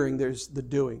after the hearing, there's the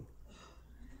doing.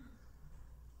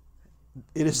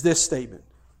 It is this statement.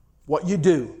 What you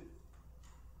do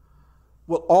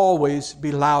will always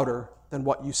be louder than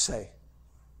what you say.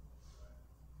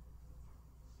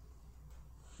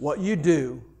 What you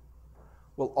do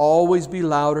will always be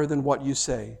louder than what you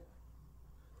say.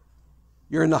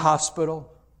 You're in the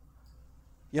hospital.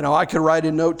 You know, I could write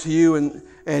a note to you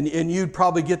and you'd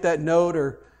probably get that note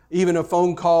or even a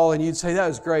phone call and you'd say, that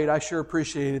was great, I sure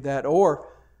appreciated that. Or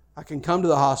I can come to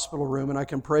the hospital room and I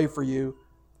can pray for you.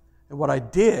 And what I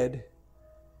did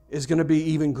is going to be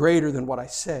even greater than what I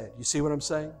said. You see what I'm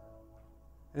saying?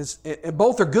 And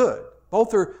both are good.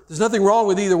 There's nothing wrong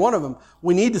with either one of them.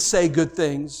 We need to say good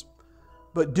things,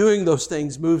 but doing those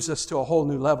things moves us to a whole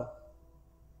new level.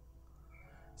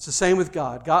 It's the same with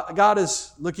God. God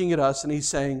is looking at us and He's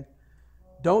saying,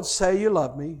 don't say you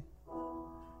love me.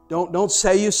 Don't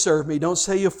say you serve me. Don't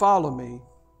say you follow me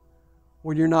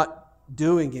when you're not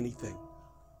doing anything.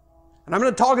 And I'm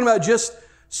not talking about just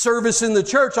service in the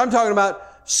church. I'm talking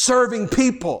about serving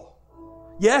people.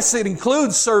 Yes, it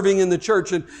includes serving in the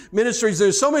church and ministries.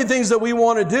 There's so many things that we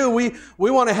want to do. We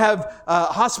want to have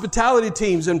hospitality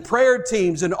teams and prayer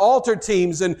teams and altar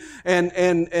teams and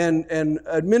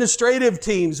administrative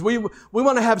teams. We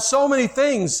want to have so many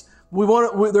things.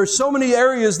 There's so many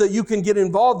areas that you can get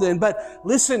involved in. But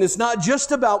listen, it's not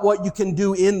just about what you can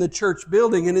do in the church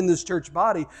building and in this church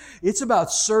body. It's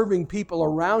about serving people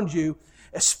around you,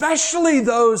 especially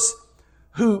those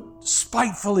who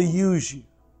spitefully use you.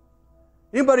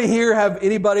 Anybody here have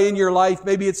anybody in your life,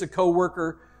 maybe it's a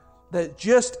coworker, that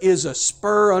just is a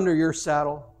spur under your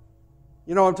saddle?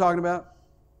 You know what I'm talking about?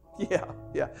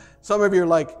 Yeah. Some of you are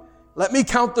like, let me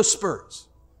count the spurs.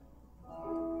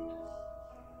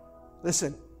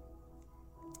 Listen,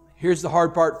 here's the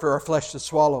hard part for our flesh to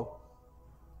swallow.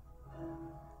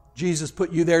 Jesus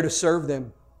put you there to serve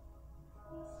them.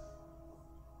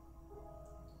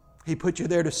 He put you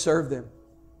there to serve them.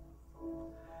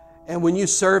 And when you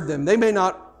serve them, they may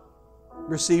not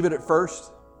receive it at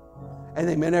first, and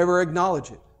they may never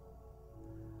acknowledge it.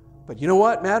 But you know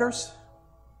what matters?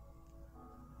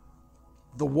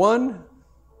 The one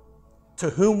to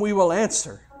whom we will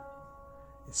answer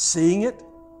is seeing it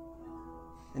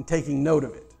and taking note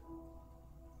of it.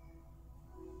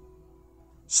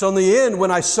 So in the end,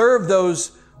 when I serve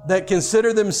those that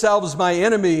consider themselves my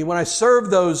enemy, when I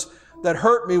serve those that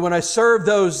hurt me, when I serve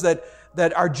those that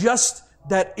are just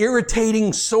that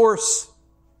irritating source,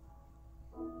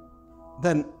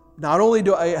 then not only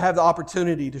do I have the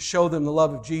opportunity to show them the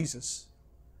love of Jesus,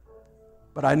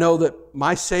 but I know that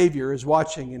my Savior is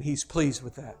watching and He's pleased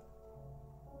with that.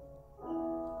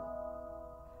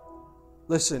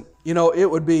 Listen,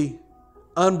 it would be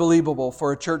unbelievable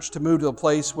for a church to move to a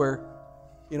place where,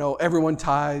 everyone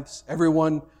tithes,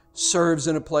 everyone serves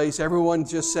in a place, everyone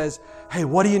just says, hey,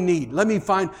 what do you need? Let me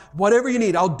find whatever you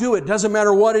need. I'll do it. Doesn't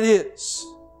matter what it is.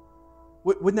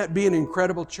 Wouldn't that be an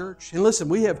incredible church? And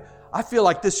listen, I feel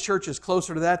like this church is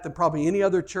closer to that than probably any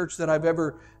other church that I've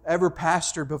ever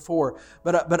pastored before.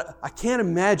 But I can't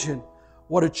imagine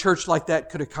what a church like that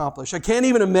could accomplish. I can't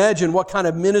even imagine what kind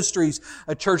of ministries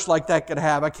a church like that could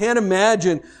have. I can't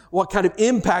imagine what kind of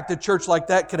impact a church like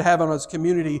that could have on its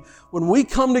community. When we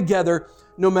come together,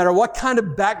 no matter what kind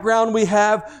of background we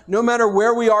have, no matter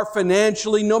where we are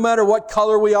financially, no matter what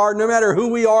color we are, no matter who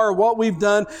we are or what we've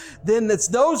done, then it's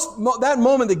that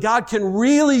moment that God can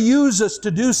really use us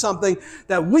to do something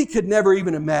that we could never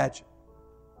even imagine.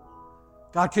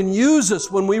 God can use us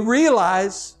when we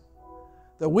realize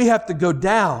that we have to go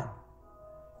down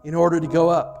in order to go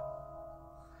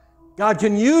up. God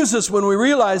can use us when we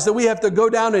realize that we have to go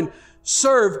down and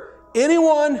serve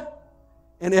anyone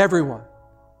and everyone.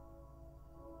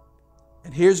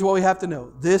 And here's what we have to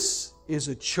know. This is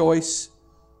a choice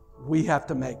we have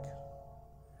to make.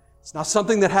 It's not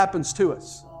something that happens to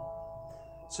us.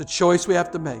 It's a choice we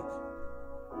have to make.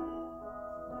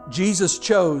 Jesus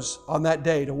chose on that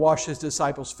day to wash His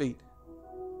disciples' feet.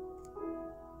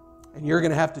 And you're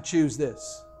going to have to choose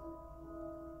this.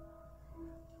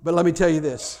 But let me tell you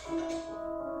this.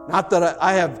 Not that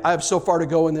I have so far to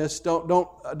go in this.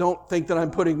 Don't think that I'm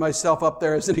putting myself up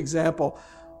there as an example.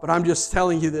 But I'm just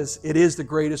telling you this. It is the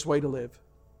greatest way to live.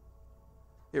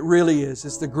 It really is.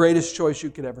 It's the greatest choice you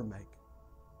could ever make.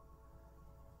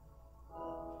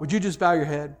 Would you just bow your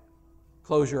head?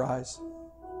 Close your eyes.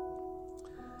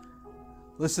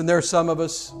 Listen, there are some of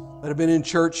us that have been in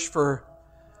church for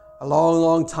a long,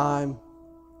 long time,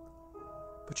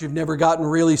 but you've never gotten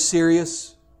really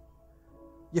serious.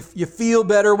 You feel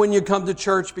better when you come to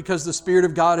church because the Spirit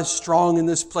of God is strong in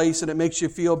this place and it makes you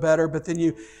feel better, but then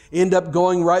you end up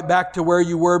going right back to where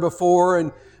you were before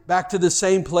and back to the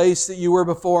same place that you were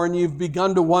before, and you've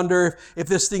begun to wonder if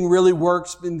this thing really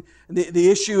works. And the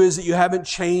issue is that you haven't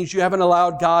changed. You haven't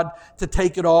allowed God to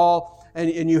take it all,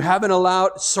 and you haven't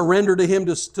allowed surrender to Him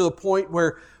to the point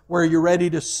where you're ready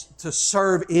to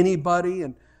serve anybody,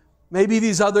 and maybe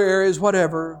these other areas,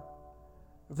 whatever.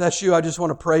 If that's you, I just want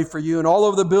to pray for you. And all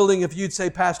over the building, if you'd say,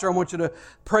 Pastor, I want you to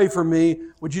pray for me,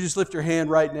 would you just lift your hand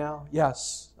right now?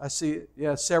 Yes, I see it.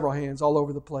 Yeah, several hands all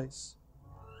over the place.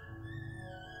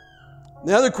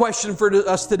 The other question for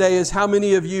us today is, how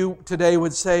many of you today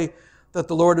would say that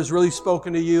the Lord has really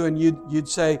spoken to you, and you'd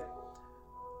say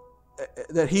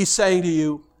that He's saying to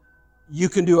you, you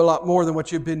can do a lot more than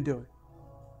what you've been doing.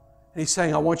 And He's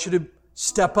saying, I want you to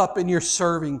step up in your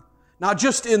serving, not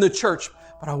just in the church,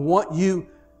 but I want you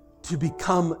to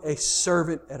become a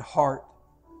servant at heart.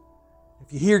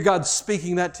 If you hear God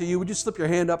speaking that to you, would you slip your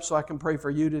hand up so I can pray for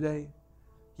you today?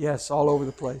 Yes, all over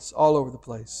the place, all over the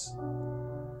place.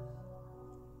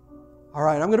 All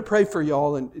right, I'm going to pray for you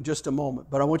all in just a moment,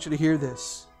 but I want you to hear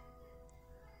this.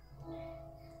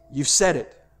 You've said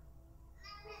it.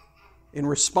 In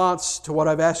response to what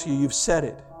I've asked you, you've said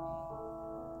it.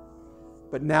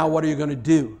 But now what are you going to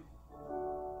do?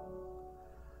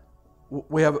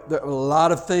 There are a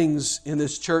lot of things in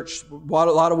this church, a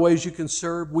lot of ways you can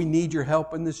serve. We need your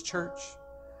help in this church.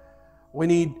 We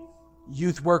need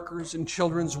youth workers and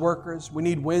children's workers. We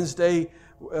need Wednesday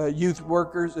youth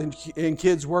workers and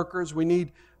kids workers. We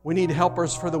need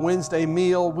helpers for the Wednesday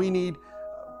meal. We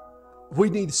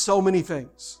need so many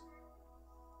things.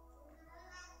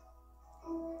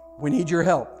 We need your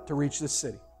help to reach this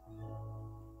city.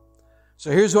 So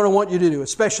here's what I want you to do,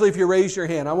 especially if you raise your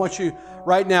hand. I want you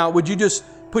right now, would you just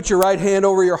put your right hand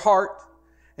over your heart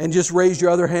and just raise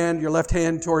your other hand, your left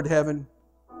hand toward heaven.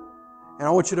 And I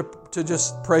want you to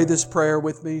just pray this prayer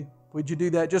with me. Would you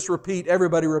do that? Just repeat,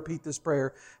 everybody repeat this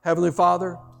prayer. Heavenly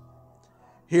Father,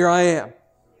 here I am.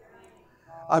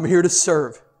 I'm here to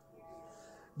serve.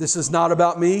 This is not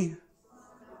about me.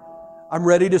 I'm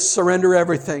ready to surrender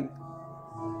everything.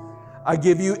 I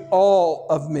give you all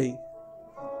of me.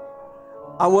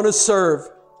 I want to serve,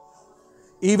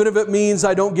 even if it means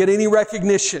I don't get any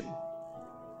recognition.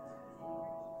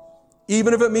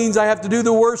 Even if it means I have to do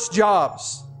the worst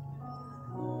jobs.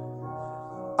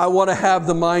 I want to have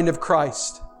the mind of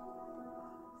Christ.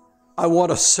 I want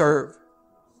to serve.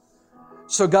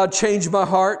 So God, change my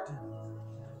heart.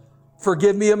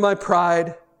 Forgive me of my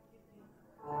pride.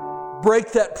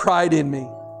 Break that pride in me.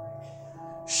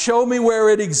 Show me where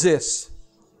it exists.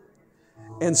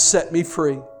 And set me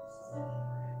free.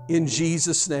 In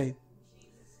Jesus' name.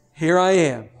 Here I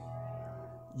am.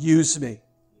 Use me.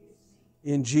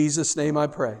 In Jesus' name I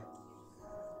pray.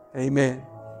 Amen.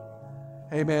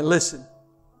 Amen. Listen.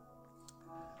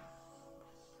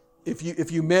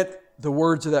 If you meant the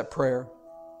words of that prayer,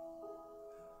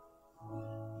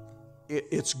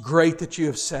 it's great that you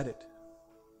have said it.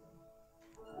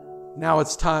 Now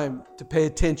it's time to pay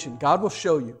attention. God will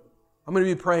show you. I'm going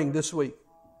to be praying this week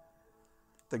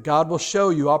that God will show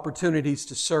you opportunities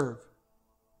to serve.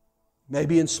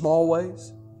 Maybe in small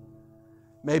ways,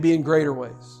 maybe in greater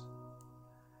ways.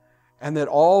 And that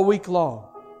all week long,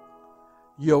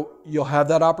 you'll have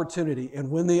that opportunity.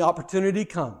 And when the opportunity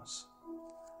comes,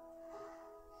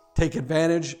 take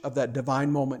advantage of that divine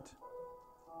moment.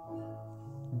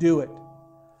 Do it.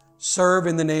 Serve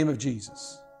in the name of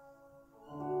Jesus.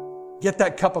 Get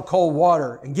that cup of cold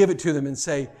water and give it to them and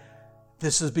say,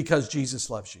 this is because Jesus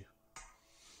loves you.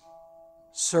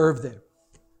 Serve them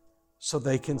so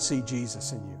they can see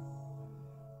Jesus in you.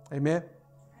 Amen?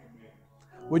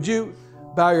 Would you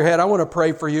bow your head? I want to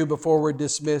pray for you before we're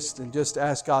dismissed and just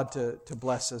ask God to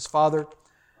bless us. Father,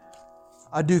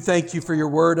 I do thank you for your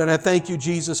word, and I thank you,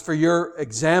 Jesus, for your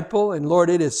example. And Lord,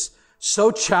 it is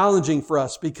so challenging for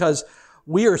us because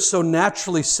we are so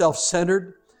naturally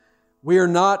self-centered. We are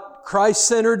not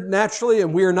Christ-centered naturally,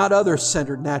 and we are not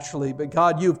others-centered naturally. But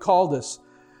God, you've called us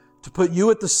to put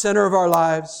you at the center of our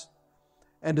lives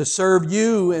and to serve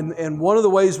you. And one of the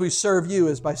ways we serve you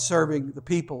is by serving the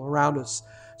people around us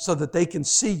so that they can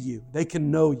see you, they can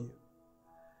know you.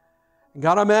 And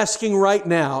God, I'm asking right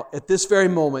now, at this very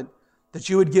moment, that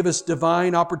you would give us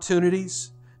divine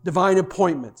opportunities, divine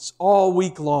appointments all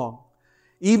week long.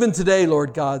 Even today,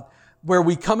 Lord God, where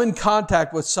we come in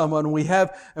contact with someone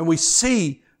and we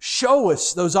see, show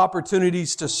us those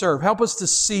opportunities to serve. Help us to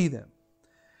see them.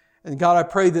 And God, I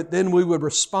pray that then we would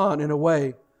respond in a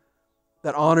way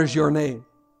that honors your name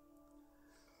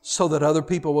so that other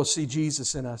people will see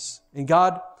Jesus in us. And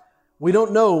God, we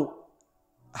don't know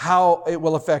how it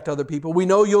will affect other people. We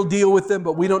know you'll deal with them,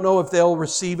 but we don't know if they'll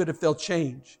receive it, if they'll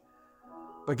change.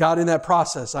 But God, in that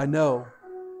process, I know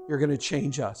you're going to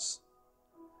change us.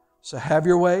 So have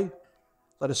your way.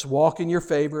 Let us walk in your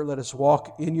favor. Let us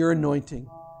walk in your anointing.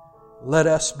 Let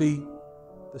us be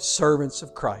the servants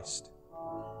of Christ.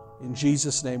 In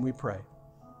Jesus' name we pray.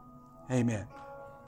 Amen.